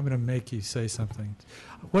 Ferraro, I'm going to make you say something.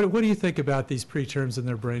 What do you think about these preterms and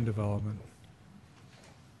their brain development?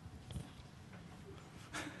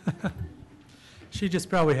 She just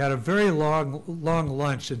probably had a very long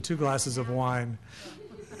lunch and 2 glasses of wine.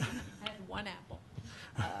 I had 1 apple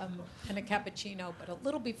and a cappuccino, but a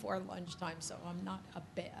little before lunchtime, so I'm not a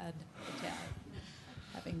bad Italian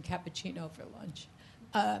having cappuccino for lunch.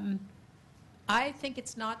 I think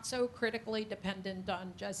it's not so critically dependent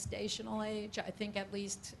on gestational age. I think at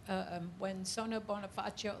least when Sono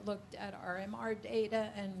Bonifacio looked at our MR data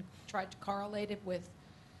and tried to correlate it with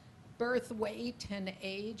birth weight and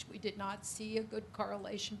age, we did not see a good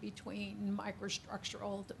correlation between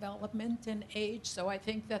microstructural development and age. So I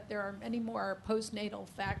think that there are many more postnatal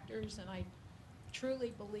factors, and I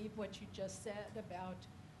truly believe what you just said about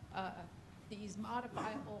these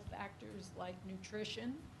modifiable factors like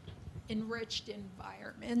nutrition, enriched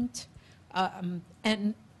environment,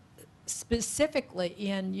 and specifically,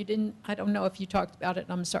 Ian, you didn't, I don't know if you talked about it,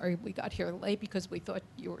 and I'm sorry we got here late because we thought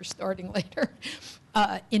you were starting later,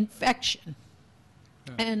 infection.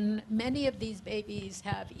 Yeah. And many of these babies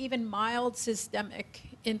have even mild systemic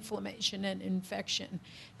inflammation and infection.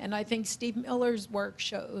 And I think Steve Miller's work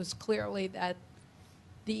shows clearly that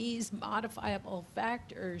these modifiable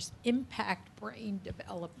factors impact brain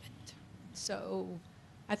development. So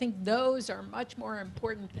I think those are much more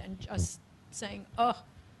important than just saying, oh,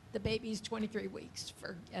 the baby's 23 weeks,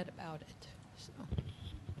 forget about it. So.